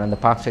ஃபர்ஸ்ட் பண்ண அந்த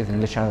பார்க் ஸ்டேஜ்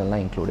இங்கிலீஷ்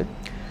சேனல்லாம் இன்க்ளூடட்.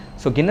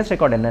 ஸோ கின்னஸ்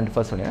ரெக்கார்டு என்னென்னு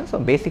ஃபர்ஸ்ட் சொல்லிடுறேன். ஸோ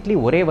பேசிக்லி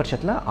ஒரே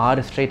வருஷத்தில்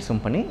 6 straight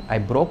ஸ்விம் பண்ணி ஐ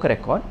ப்ரோக்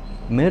ரெக்கார்ட்.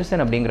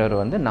 மிர்சன்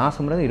அப்படிங்கிறவர் வந்து நான்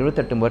சும்றது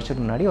 28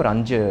 வருஷத்துக்கு முன்னாடி ஒரு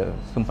 5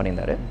 ஸ்விம்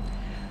பண்ணியிருந்தார்.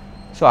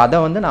 ஸோ அதை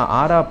வந்து நான்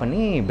 6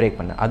 பண்ணி பிரேக்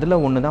பண்ணேன். அதில்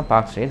ஒன்று தான்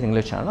பார்க் ஸ்டேஜ்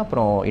இங்கிலீஷ் சேனல்,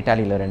 அப்புறம்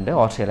இட்டாலியில் 2,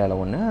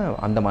 ஆஸ்திரேலியாவில் 1,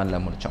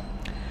 அந்தமானில் முடித்தோம்.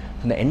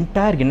 இந்த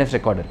என்டையர் கின்னஸ்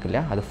ரெக்கார்டு இருக்கு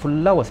இல்லையா, அது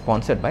ஃபுல்லாக was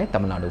sponsored by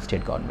Tamil Nadu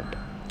state government.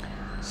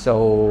 So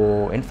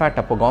in fact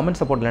அப்போ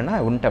கவர்மெண்ட் சப்போர்ட் இல்லைன்னா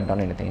ஐ wouldn't have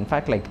done anything.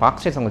 In fact like park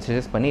stage அவங்க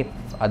சஜஸ்ட் பண்ணி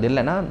அது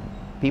இல்லைன்னா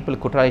பீப்புள்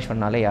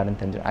குட்ராலீஸ்வரனாலே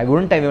யாருன்னு தெரிஞ்சு ஐ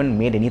wouldn't have even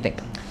mat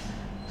anything.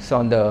 So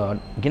அந்த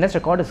Guinness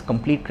record is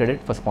complete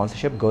credit for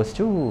sponsorship goes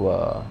to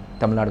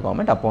Tamil Nadu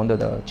government. அப்போ வந்து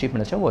the chief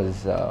minister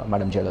was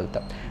madam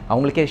Jayalalithaa.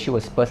 அவங்களுக்கே she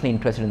was personally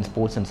interested in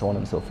sports and so on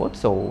and so forth.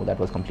 So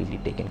that was completely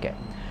taken care.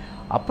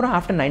 அப்புறம்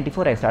after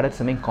 94 I started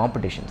swimming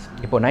competitions.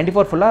 இப்போ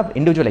 94 ஃபுல்லாக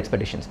individual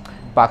expeditions.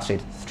 Park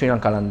state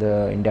ஸ்ரீலங்காலேருந்து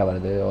India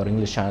வருது, ஒரு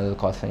English channel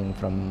causing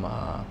from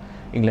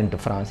England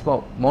to France. இப்போ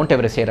mount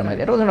Everest ஏற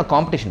மாதிரி ஒரு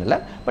competition இல்லை,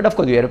 but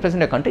of course you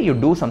represent a country, you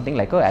do something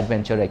like a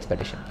adventure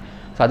expedition.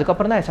 So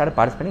அதுக்கப்புறம் தான் ஐ ஸ்டார்ட்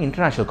பார்ட்டிசிபேட் பண்ணி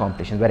இன்டர்நேஷனல்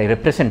காம்படிஷன் வேறு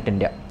ரெப்ரசென்ட்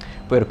இந்தியா.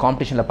 இப்போ ஒரு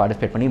காம்படிஷனில்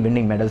பார்ட்டிசிபேட் பண்ணி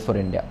winning medals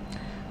for India.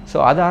 So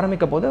அது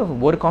ஆரம்பிக்க போது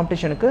ஒரு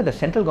காம்படிஷனுக்கு the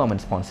central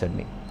government sponsored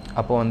me.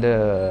 அப்போ வந்து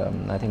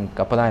ஐ திங்க்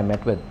அப்போ தான் ஐ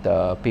மெட் with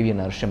PV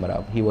Narasimha.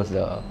 He was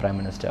the prime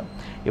minister.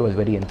 He was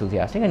very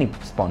enthusiastic and he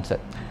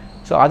sponsor.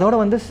 So அதோட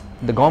வந்து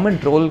the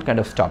government role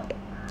kind of stopped.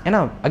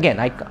 ஏன்னா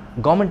அகேன்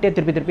கவர்மெண்ட்டே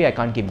திருப்பி ஐ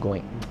கான்ட் கீப்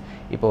கோயிங்.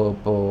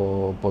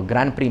 இப்போ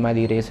கிராண்ட் ப்ரீ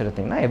மாதிரி ரேஸ்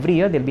எடுத்திங்கன்னா every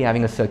year they'll be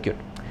having a circuit.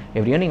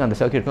 Every year நீங்கள் அந்த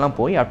சர்க்கியூட்லாம்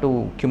போய் you have to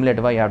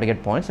கியூமுலேட்டிவாக you have to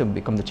get points to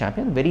become the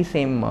champion. Very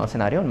same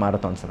scenario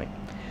marathon swimming.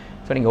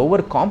 So so நீங்கள்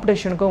ஒவ்வொரு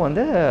காம்படிஷனுக்கும்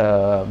வந்து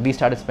we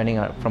started spending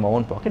from our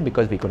own pocket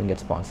because we couldn't get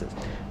sponsors.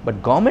 But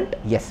government,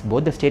 yes,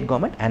 both the state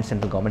government and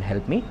central government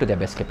helped me to their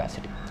best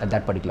capacity at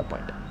that particular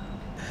point.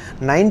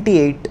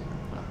 98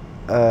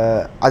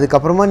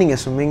 அதுக்கப்புறமா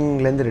நீங்கள்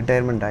ஸ்விம்மிங்லேருந்து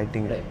retirement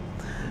ஆகிட்டீங்க.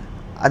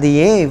 அது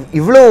ஏன்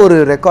இவ்வளோ ஒரு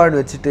record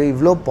வச்சுட்டு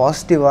இவ்வளோ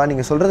பாசிட்டிவாக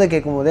நீங்கள் சொல்கிறத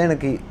கேட்கும் போதே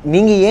எனக்கு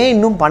நீங்கள் ஏன்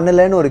இன்னும்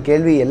பண்ணலைன்னு ஒரு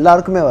கேள்வி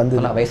எல்லாருக்குமே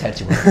வந்து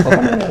வயசாச்சு.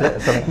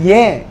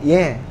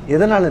 ஏன்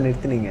எதனால்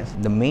நிறுத்தினீங்க?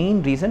 The main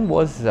reason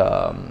was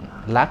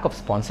lack of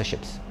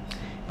sponsorships.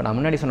 இப்போ நான்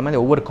முன்னாடி சொன்ன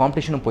மாதிரி ஒவ்வொரு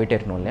காம்படிஷனும் போயிட்டே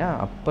இருக்கணும் இல்லையா?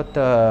 அப்போ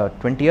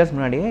 20 years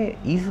முன்னாடியே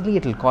easily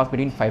it will cost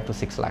between 5 to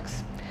 6 lakhs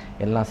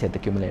எல்லாம் சேர்த்து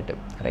cumulative,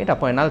 ரைட்?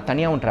 அப்போ என்னால்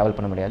தனியாகவும் ட்ராவல்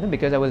பண்ண முடியாது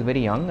because I was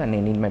very young and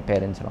I need my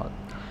parents and all.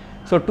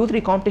 So 2-3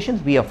 competitions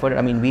we afford,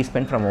 I mean we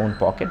spent from our own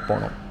pocket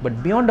போனோம். But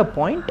beyond a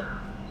point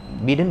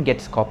we didn't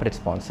get corporate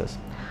sponsors.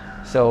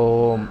 So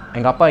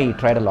எங்கள் அப்பா he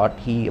tried a lot,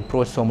 he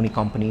approached so many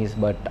companies,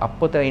 but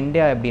அப்போ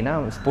India எப்படின்னா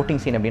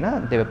sporting scene எப்படின்னா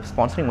they were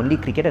sponsoring only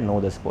cricket and no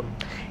other sport.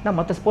 ஏன்னா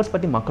மற்ற sports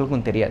பற்றி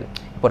மக்களுக்கும் தெரியாது.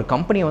 இப்போ ஒரு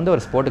கம்பெனி வந்து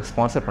ஒரு ஸ்போர்ட்டுக்கு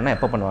ஸ்பான்சர் பண்ணால்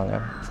எப்போ பண்ணுவாங்க?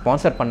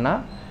 ஸ்பான்சர்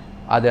பண்ணால்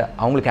அது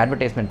அவங்களுக்கு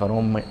அட்வர்டைஸ்மெண்ட்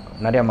வரும்,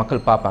 நிறையா மக்கள்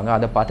பார்ப்பாங்க,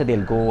 அதை பார்த்து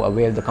they'll go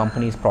away with the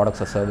company's products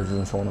or services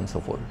and so on and so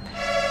forth.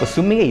 இப்போ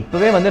ஸ்விம்மிங்கை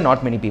இப்போவே வந்து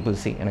நாட் மெனி பீப்புள்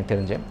see எனக்கு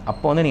தெரிஞ்சு.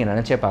 அப்போ வந்து நீங்கள்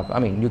நினச்சே பார்க்க,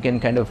 ஐ mean you can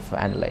kind of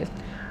analyse.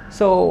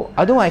 So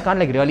அதுவும் ஐ கான்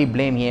லைக் ரியலி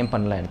பிளேம் ஏன்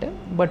பண்ணலான்ட்டு.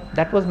 But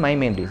that was my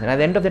main reason.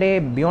 At end of the day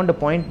beyond a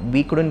point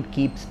we couldn't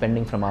keep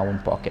spending from our own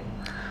pocket.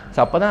 So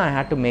அப்போ தான் I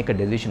had to make a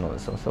decision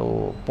also. So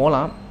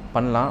போகலாம்,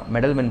 பண்ணலாம்,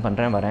 medal win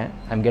பண்ணுறேன், வரேன்,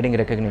 I'm getting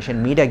recognition,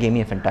 media game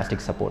a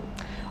fantastic support.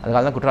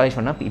 அதுக்காக தான்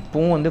குற்றாலேஸ்வரனா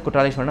இப்போவும் வந்து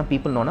குற்றாலேஸ்வரனா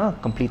people Nona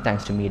complete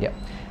thanks to media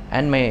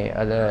and my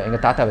அது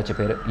எங்கள் தாத்தா வச்ச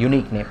பேர்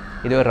யூனிக் நேம்.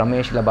 இது ஒரு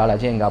ரமேஷ் இல்லை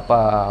பாலாஜி எங்கள் அப்பா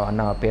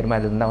அண்ணா பேர்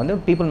மாதிரி இருந்தால் வந்து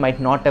people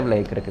might not have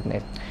like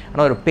recognise.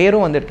 ஆனால் ஒரு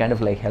பேரும் வந்து kind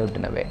of like help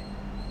in a way.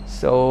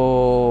 So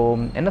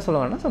என்ன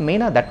சொல்லுவாங்கன்னா, ஸோ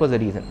மெயினாக that was the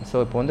reason. So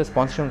இப்போ வந்து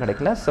ஸ்பான்சரும்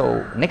கிடைக்கல. ஸோ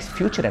நெக்ஸ்ட்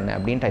ஃபியூச்சர் என்ன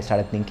அப்படின்ட்டு ஐ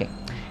ஸ்டார்ட் திங்கிங்.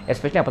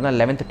 எஸ்பெஷலி அப்போ தான்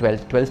 11th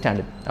 12th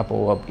ஸ்டாண்டர்ட்.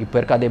 அப்போது இப்போ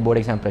இருக்க அதே போர்டு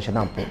எக்ஸாம் ப்ரெஷர்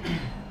தான். அப்போது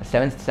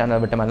 7th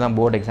ஸ்டாண்டர்ட் விட்ட மாதிரி தான்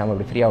போர்டு எக்ஸாம்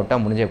அப்படி ஃப்ரீ அவுட்டாக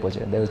முடிஞ்சே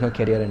போச்சு. There was no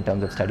career in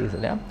terms of studies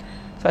இல்லையா?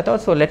 So I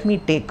thought so let me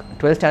take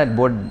 12th standard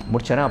board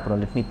முடிச்சேன்னா அப்புறம்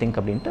லெட் மீ திங்க்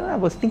அப்படின்ட்டு I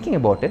was thinking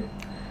about it.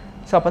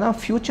 So அப்போ தான்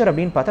ஃபியூச்சர்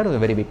அப்படின்னு பார்த்தா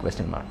அது வெரி பிக்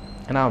கொஸ்டின் மார்க்.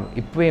 ஏன்னா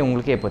இப்போவே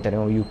உங்களுக்கே இப்போ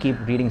தெரியும், you keep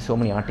reading so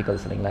many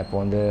articles இல்லைங்களா? இப்போ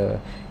வந்து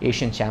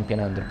ஏஷியன்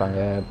சாம்பியனாக வந்திருப்பாங்க,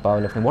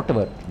 power lifting, what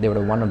ever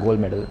தேவோட one a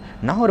gold medal.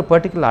 நான் ஒரு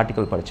பர்டிகுலர்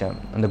ஆர்டிகல் படித்தேன்,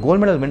 அந்த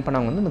கோல்டு மெடல் வின்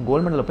பண்ணவங்க வந்து அந்த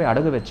கோல்டு மெடலில் போய்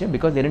அடகு வச்சு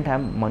because they didn't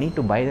have money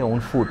to buy their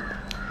own food.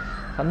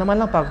 அந்த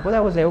மாதிரிலாம் பார்க்கும்போது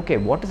I was like okay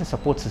what is a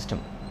support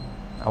system,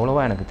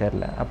 அவ்வளோவா எனக்கு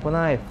தெரில. அப்போ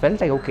தான் I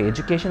felt like okay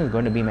education is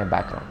going to be my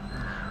background.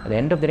 at the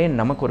end of the day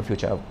நமக்கு ஒரு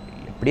ஃபியூச்சர்.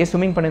 இப்படியே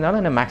ஸ்விம்மிங் பண்ணியிருந்தாலும்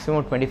என்ன maximum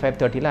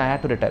 25-30 I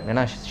had to retire.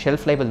 ஏன்னா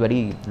shelf life is very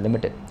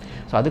limited.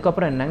 So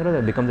அதுக்கப்புறம் என்னங்கிறது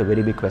becomes a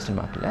very big question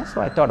mark இல்லை. So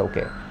I thought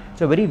okay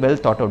it's a very well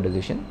thought out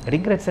decision.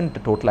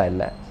 ரிக்ரெட்ஸ்ன்ட்டு டோட்டலாக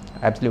இல்லை,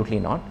 absolutely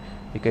not.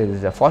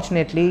 Because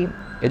fortunately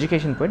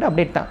education போய்ட்டு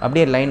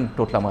அப்படியே line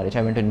டோட்டலாக மாறிச்சு.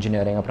 ஐ வென்ட் டு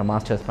இன்ஜினியரிங், அப்புறம்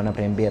மாஸ்டர்ஸ் பண்ணேன்,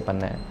 அப்புறம் MBA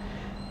பண்ணேன்.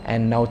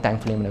 And now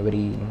thankfully I'm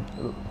very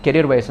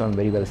career wise I'm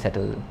very well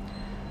settle.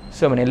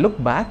 So when I look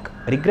back,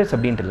 regrets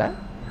அப்படின்ட்டு இல்லை,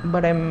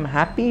 but I'm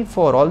happy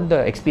for all the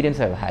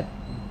experience I had.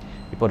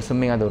 இப்போ ஒரு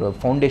swimming அது ஒரு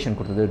ஃபவுண்டேஷன்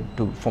கொடுத்தது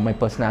for my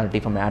personality,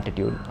 for my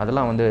attitude,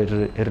 அதெல்லாம் வந்து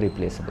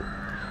irreplaceable.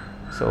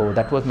 So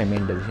that was my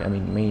main decision, I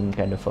mean main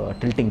kind of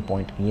tilting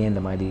point ஏன்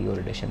இந்த மாதிரி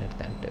ஒரு டெசிஷன்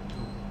எடுத்தேன்ட்டு.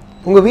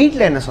 உங்கள்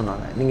வீட்டில் என்ன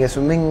சொன்னாங்க நீங்கள்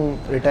ஸ்விம்மிங்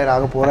ரிட்டையர்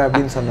ஆக போகிறேன்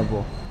அப்படின்னு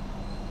சொன்னப்போ?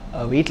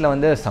 வீட்டில்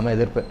வந்து செம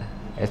எதிர்ப்பு.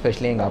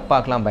 எஸ்பெஷலி எங்கள்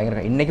அப்பாக்கெலாம்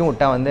பயங்கர, இன்றைக்கும்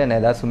விட்டா வந்து என்ன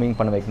ஏதாவது ஸ்விம்மிங்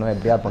பண்ண வைக்கணும்,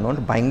 எப்படியா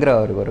பண்ணணும்னு பயங்கர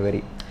ஒரு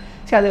வெரி.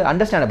 சரி, அது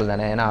அண்டர்ஸ்டாண்டபிள்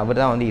தானே, ஏன்னா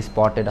அவர் தான் வந்து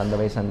ஸ்பாட்டட் அந்த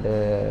வயசு வந்து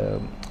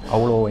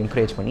அவ்வளோ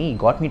என்கரேஜ் பண்ணி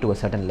got me to a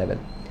certain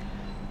level.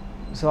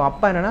 So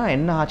அப்பா என்னென்னா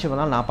என்ன ஆச்சு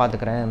பண்ணாலும் நான்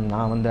பார்த்துக்கிறேன்,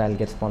 நான் வந்து ஐ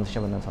கெட்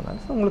ஸ்பான்சர்ஷிப் தான் சொன்னாங்க.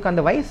 ஸோ உங்களுக்கு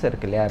அந்த வயசு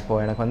இருக்குது இல்லையா?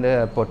 இப்போது எனக்கு வந்து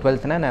இப்போ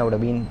 12th நான் would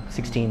have been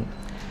 16.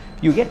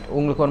 You get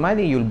உங்களுக்கு ஒரு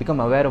மாதிரி you'll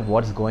become aware of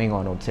what's going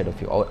on out side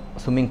of you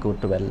swimming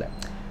கூட்டு வெளில.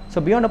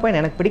 ஸோ பியாண்ட் அ பாயிண்ட்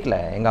எனக்கு பிடிக்கல.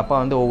 எங்கள் அப்பா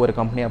வந்து ஒவ்வொரு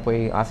கம்பெனியாக போய்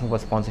asking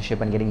for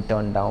sponsorship and getting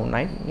turn down.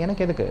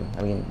 எனக்கு எதுக்கு,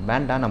 ஐ மீன்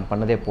வேண்டாம், நம்ம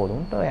பண்ணதே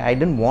போதும். ஐ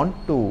tent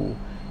want to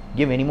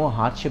give any more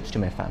hardships to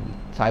my family.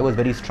 So I was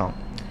very strong.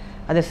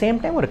 At the same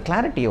time ஒரு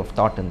clarity of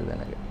thought இருந்தது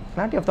எனக்கு.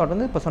 clarity of thought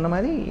வந்து இப்போ சொன்ன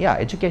மாதிரி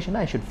education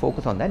I should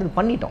focus on that. இது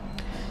பண்ணிட்டோம்.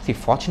 See,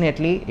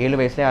 fortunately 7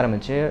 வயசுலேயே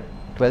ஆரம்பிச்சு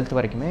 12th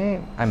வரைக்குமே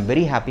I am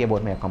very happy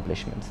about my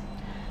accomplishments.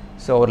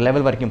 So ஒரு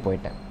லெவல் வரைக்கும்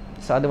போயிட்டேன்.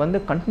 ஸோ அது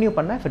வந்து கண்டினியூ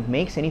பண்ணால் if it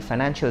makes any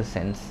financial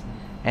sense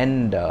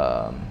and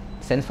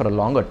sense for a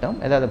longer term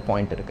ஏதாவது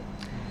பாயிண்ட் இருக்குது.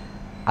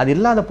 அது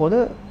இல்லாத போது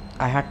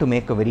I had to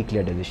make a very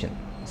clear decision.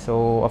 So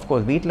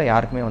of course வீட்டில்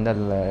யாருக்குமே வந்து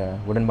அதில்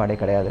உடன்பாடே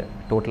கிடையாது,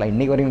 டோட்டலாக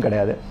இன்றைக்கு வரைக்கும்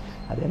கிடையாது,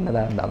 அது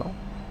என்னதான் இருந்தாலும்.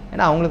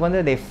 ஏன்னா அவங்களுக்கு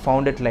வந்து தே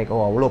ஃபவுண்ட் இட் லைக்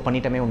அவ்வளோ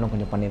பண்ணிட்டோமே, இன்னும்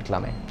கொஞ்சம்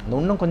பண்ணியிருக்கலாமே. அந்த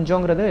இன்னும்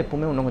கொஞ்சங்கிறது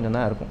எப்போவுமே இன்னும் கொஞ்சம்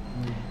தான் இருக்கும்.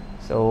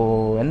 ஸோ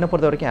என்னை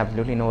பொறுத்த வரைக்கும்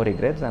அப்சல்யூட்லி நோ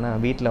ரிக்ரெட்ஸ். ஆனால்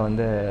வீட்டில்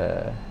வந்து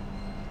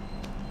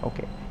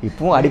ஓகே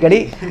இப்பவும் அடிக்கடி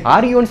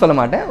ஆரியோன்னு சொல்ல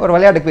மாட்டேன், ஒரு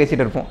விளையாட்டுக்கு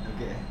பேசிகிட்டு இருப்போம்.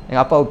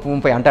 எங்கள் அப்பா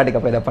இப்பவும் போய்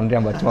அண்டார்டிகா போய் இதை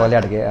பண்ணுறேன் பட்சமாக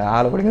விளையாட்டுக்கு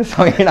ஆளை கொடுங்க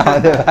சமையல் நான்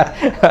வந்து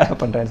வேலை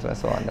பண்ணுறேன்னு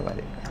சொல்லுவேன். ஸோ அந்த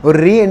மாதிரி ஒரு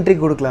ரீஎன்ட்ரி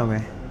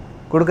கொடுக்கலாமே,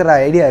 கொடுக்குற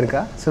ஐடியா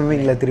இருக்கா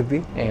ஸ்விம்மிங்கில் திருப்பி?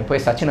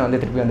 போய் சச்சினை வந்து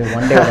திருப்பி வந்து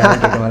ஒன் டே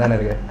கேட்குற மாதிரி தானே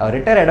இருக்குது. அவர்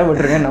ரிட்டையர் ஆகிட்ட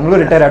விட்டுருக்கேன்,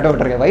 நம்மளும் ரிட்டையர் ஆகிட்ட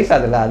விட்டுருக்கேன், வயசு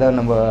அதில் அதை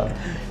நம்ம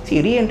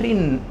see re-entry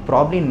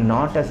probably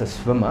not as a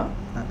swimmer,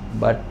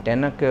 but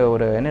எனக்கு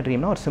ஒரு என்ன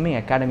ட்ரீம்னா ஒரு ஸ்விம்மிங்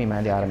அகாடமி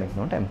மாதிரி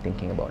ஆரம்பிக்கணும்னு I'm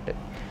thinking about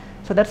it.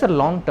 So that's a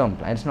long term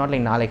plan. It's not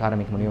like நாளைக்கு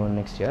ஆரம்பிக்க முடியும்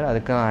நெக்ஸ்ட் இயர்.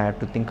 அதுக்கு I have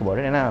to think about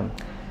it. ஏன்னா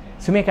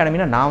ஸ்விம்மிங்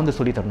அகாடமினா நான் வந்து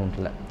சொல்லி தரணும்னு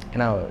இல்லை.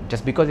 ஏன்னா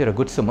just because your a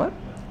good swimmer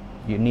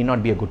you need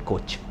not be a good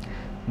coach.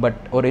 But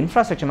ஒரு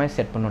இன்ஃப்ராஸ்ட்ரக்சர் மாதிரி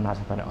செட் பண்ணணும்னு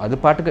ஆசைப்படுறேன். அது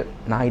பாட்டுக்கு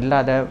நான்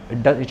இல்லாத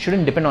it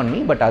shouldn't depend on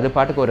me, but அது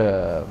பாட்டுக்கு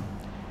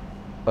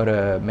ஒரு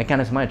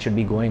மெக்கானிசமாக it should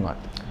be going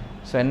on.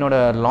 So என்னோட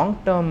லாங்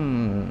டேர்ம்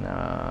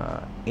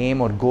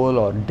எய்ம் ஒரு கோல்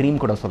ஒரு ட்ரீம்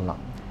கூட சொல்லலாம்.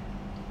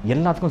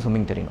 எல்லாத்துக்கும்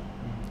ஸ்விம்மிங் தெரியணும்.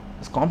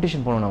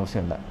 காம்படிஷன் போகணுன்னு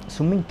அவசியம் இல்லை.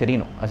 ஸ்விம்மிங்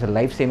தெரியணும் as a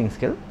life saving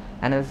skill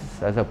and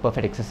as a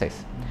perfect exercise.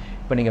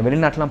 இப்போ நீங்கள்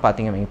வெளிநாட்டிலாம்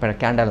பார்த்தீங்க, இப்போ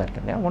கேனடாவில்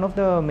இருக்கேன் இல்லையா, one of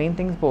the main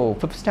things இப்போது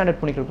 5th ஸ்டாண்டர்ட்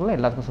பண்ணிக்கிறதுக்குள்ள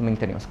எல்லாத்துக்கும்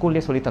ஸ்விம்மிங் தெரியும்.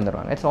 ஸ்கூல்லேயே சொல்லி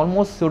தந்துடுவாங்க. இட்ஸ்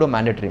ஆல்மோஸ்ட் சூடோ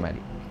மேண்டேட்ரி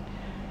மாதிரி.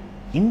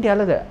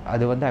 இந்தியாவில்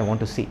அது வந்து ஐ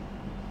வாண்ட் டு சி.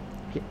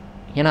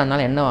 ஏன்னா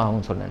அதனால் என்ன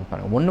ஆகும்னு சொல்லுன்னு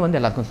பாருங்கள். ஒன்று வந்து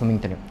எல்லாத்துக்கும் ஸ்விம்மிங்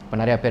தெரியும். இப்போ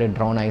நிறையா பேர்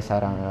ட்ரௌன் ஆகி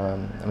சாராங்க,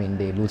 ஐ மீன்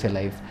தே லூஸ் எ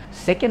லைஃப்.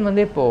 செகண்ட்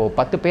வந்து இப்போது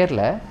 10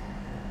 பேரில்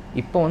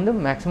இப்போ வந்து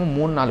மேக்ஸிமம்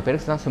 3-4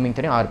 பேருக்கு தான் ஸ்விம்மிங்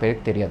தெரியும், 6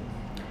 பேருக்கு தெரியாது.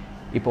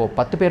 இப்போது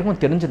 10 பேருக்கும்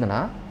தெரிஞ்சதுன்னா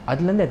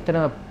அதுலேருந்து எத்தனை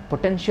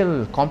பொட்டென்ஷியல்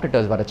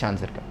காம்படிட்டர்ஸ் வர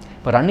சான்ஸ் இருக்குது.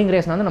 இப்போ ரன்னிங்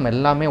ரேஸ்னால் வந்து நம்ம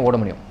எல்லாமே ஓட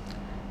முடியும்.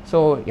 ஸோ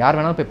யார்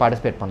வேணாலும் போய்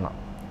பார்ட்டிசிபேட் பண்ணலாம்.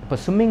 இப்போ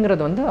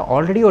ஸ்விம்மிங்கிறது வந்து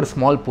ஆல்ரெடி ஒரு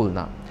ஸ்மால் பூல்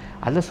தான்.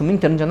 அதில்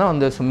ஸ்விம்மிங் தெரிஞ்சால் தான்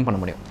வந்து ஸ்விம் பண்ண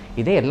முடியும்.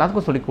 இதே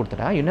எல்லாத்துக்கும் சொல்லி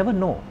கொடுத்துட்டா யூ நெவர்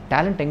நோ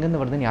டேலண்ட்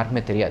எங்கேருந்து வருதுன்னு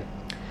யாருக்குமே தெரியாது.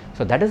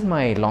 So that is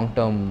my long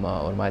term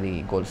ஒரு மாதிரி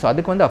கோல். ஸோ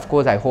அதுக்கு வந்து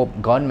of course I hope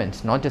governments,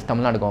 not just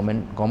Tamil Nadu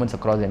governments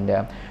across India,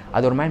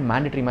 அது ஒரு மாதிரி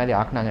மேண்டேட்ரி மாதிரி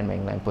ஆக்குனாங்கன்னு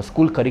வைங்களேன். இப்போ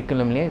school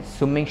கரிக்குலம்லேயே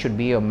swimming should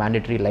be a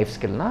mandatory life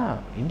ஸ்கில்னா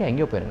India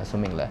எங்கேயோ போயிருங்க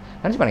ஸ்விம்மிங்கில்.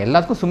 நினச்சி பாருங்கள்,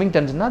 எல்லாத்துக்கும் ஸ்விம்மிங்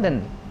தெரிஞ்சுன்னா தென்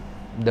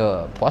த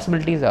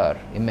பாசிபிலிட்டிஸ் ஆர்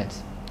இம்மென்ஸ்.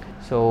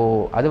 ஸோ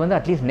அது வந்து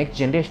அட்லீஸ்ட் நெக்ஸ்ட்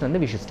ஜென்ரேஷன்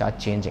வந்து வி ஷுட்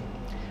ஸ்டார்ட் சேஞ்சிங்.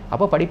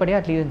 அப்போ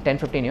படிப்படியாக at least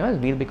 10-15 years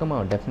wheel become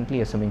definitely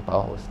a swimming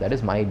power house. That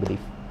is my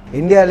belief.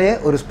 இந்தியாவிலே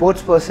ஒரு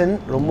ஸ்போர்ட்ஸ் பர்சன்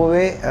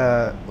ரொம்பவே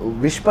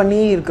விஷ் பண்ணி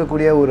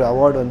இருக்கக்கூடிய ஒரு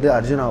அவார்டு வந்து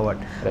அர்ஜுனா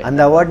அவார்ட். அந்த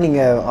அவார்டு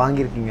நீங்கள்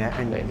வாங்கியிருக்கீங்க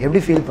அண்ட்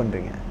எப்படி ஃபீல்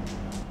பண்ணுறீங்க?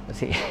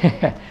 சரி,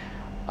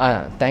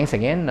 தேங்க்ஸ்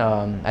அகெயின்.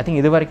 ஐ திங்க்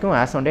இது வரைக்கும்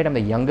as on date I'm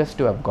the youngest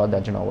to have got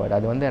the Arjuna award.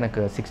 அது வந்து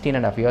எனக்கு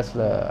 16.5 years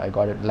I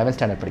got it 11th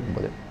standard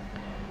படிக்கும்போது.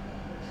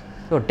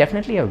 So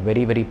definitely a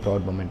very very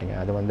proud மூமெண்ட்டுங்க.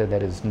 அது வந்து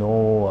there is no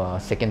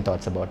second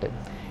thoughts about it.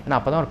 ஏன்னா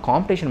அப்போ தான் ஒரு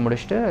காம்படிஷன்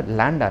முடிச்சுட்டு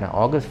லேண்ட் ஆனேன்.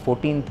 August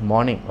 14th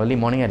morning, early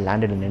morning I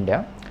landed in India.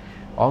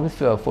 August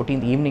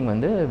 14th evening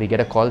வந்து we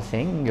get a call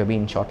saying you've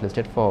been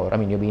shortlisted for,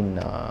 you've been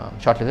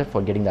shortlisted for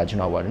getting the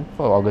Arjuna Award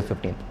for August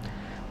 15th.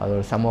 அது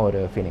ஒரு செம்ம ஒரு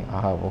feeling.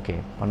 Okay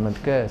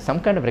பண்ணதுக்கு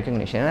some kind of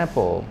recognition. ஏன்னா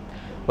இப்போது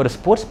ஒரு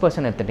sports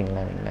person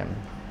எடுத்துட்டிங்களா நீங்களேன்,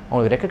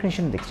 அவங்களுக்கு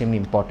recognition is extremely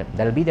important.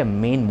 That will be the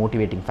main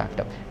motivating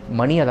factor.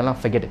 மணி அதெல்லாம்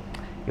ஃபெகெட்.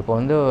 இப்போ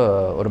வந்து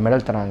ஒரு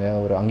மெடல் தராங்க,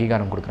 ஒரு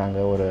அங்கீகாரம் கொடுக்குறாங்க,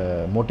 ஒரு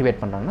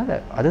மோட்டிவேட் பண்ணுறாங்கன்னா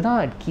அதுதான்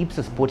it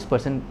keeps a sports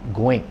person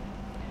going.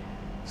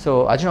 So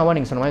Arjuna award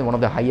நீங்கள் சொன்ன மாதிரி one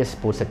of the highest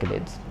sports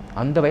அக்ரிடேட்ஸ்.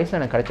 அந்த வயசில்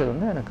எனக்கு கிடைச்சது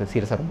வந்து எனக்கு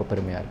சீரியஸாக ரொம்ப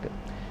பெருமையாக இருக்குது.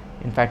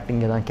 இன்ஃபேக்ட்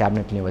இங்கே தான்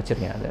கேபினெட்லேயும்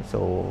வச்சுருக்கேன் அது. So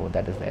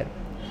that is there.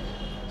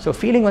 So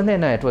feeling வந்து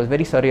என்ன, இட் வாஸ்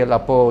வெரி சரியல்.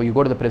 அப்போது you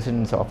go to the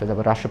president's office,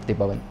 அப்போ ராஷ்டிரபதி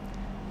பவன்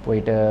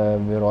போயிட்டு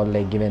விர் ஆல்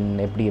லைக் கிவன்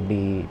எப்படி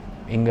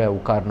எங்கே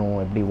உட்காரணும்,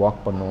 எப்படி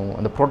வாக் பண்ணணும்,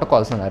 அந்த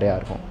ப்ரோட்டோகால்ஸ்லாம் நிறையா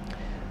இருக்கும்.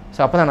 ஸோ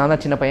அப்போ தான் நான்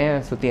தான் சின்ன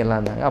பையன் சுற்றி எல்லாம்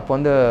இருந்தாங்க. அப்போ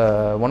வந்து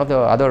one of the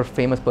other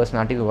famous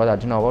personality who got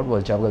Arjuna Award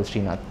was Jawahar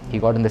Srinath. He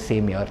got in the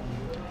same year.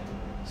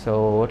 So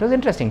it was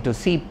interesting to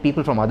see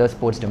people from other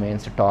sports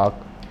domains to talk.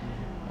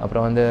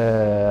 அப்புறம் வந்து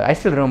I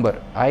still remember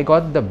I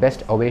got the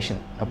best ovation.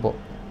 அப்போது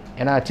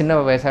ஏன்னா சின்ன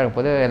வயசாக இருக்கும்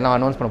போது எல்லாம்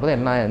announce பண்ணும்போது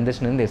எல்லாம்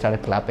எந்திரிச்சுன்னு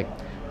ஸ்டார்ட் கிளாப்பிங்.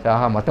 ஸோ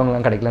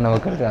மற்றவங்களாம் கிடைக்கல,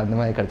 நமக்கு கிடைச்சது அந்த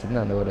மாதிரி கிடச்சிது.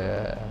 அந்த ஒரு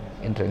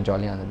இன்ட்ரெஸ்ட்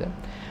ஜாலியாக இருந்தது.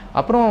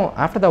 அப்புறம்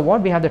after the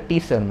award we have the tea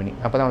ceremony.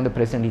 அப்போ தான் வந்து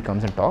president he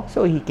comes and talk.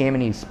 So he came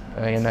and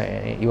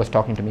he was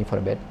talking to me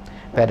for a bed.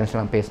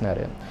 பேரண்ட்ஸ்லாம்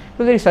பேசினார்.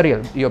 So very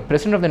surreal. Your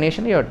president of the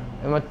nation,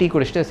 your tea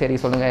குடிச்சிட்டு சரி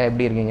சொல்லுங்கள்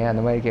எப்படி இருக்கீங்க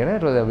அந்த மாதிரி கேட்குறேன்.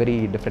 It was a very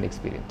different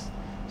experience.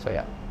 So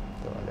yeah,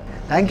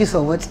 thank you so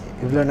much.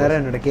 இவ்வளோ நேரம்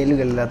என்னோட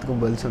கேள்விகள் எல்லாத்துக்கும்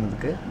பதில்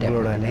சொன்னதுக்கு,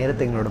 உங்களோட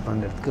நேரத்தை எங்களோட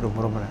பங்கெடுத்துக்கு ரொம்ப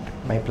ரொம்ப நன்றி.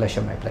 My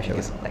pleasure.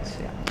 Thanks.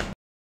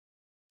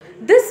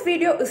 This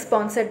video is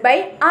sponsored by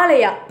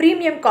Alaya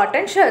Premium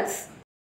Cotton Shirts.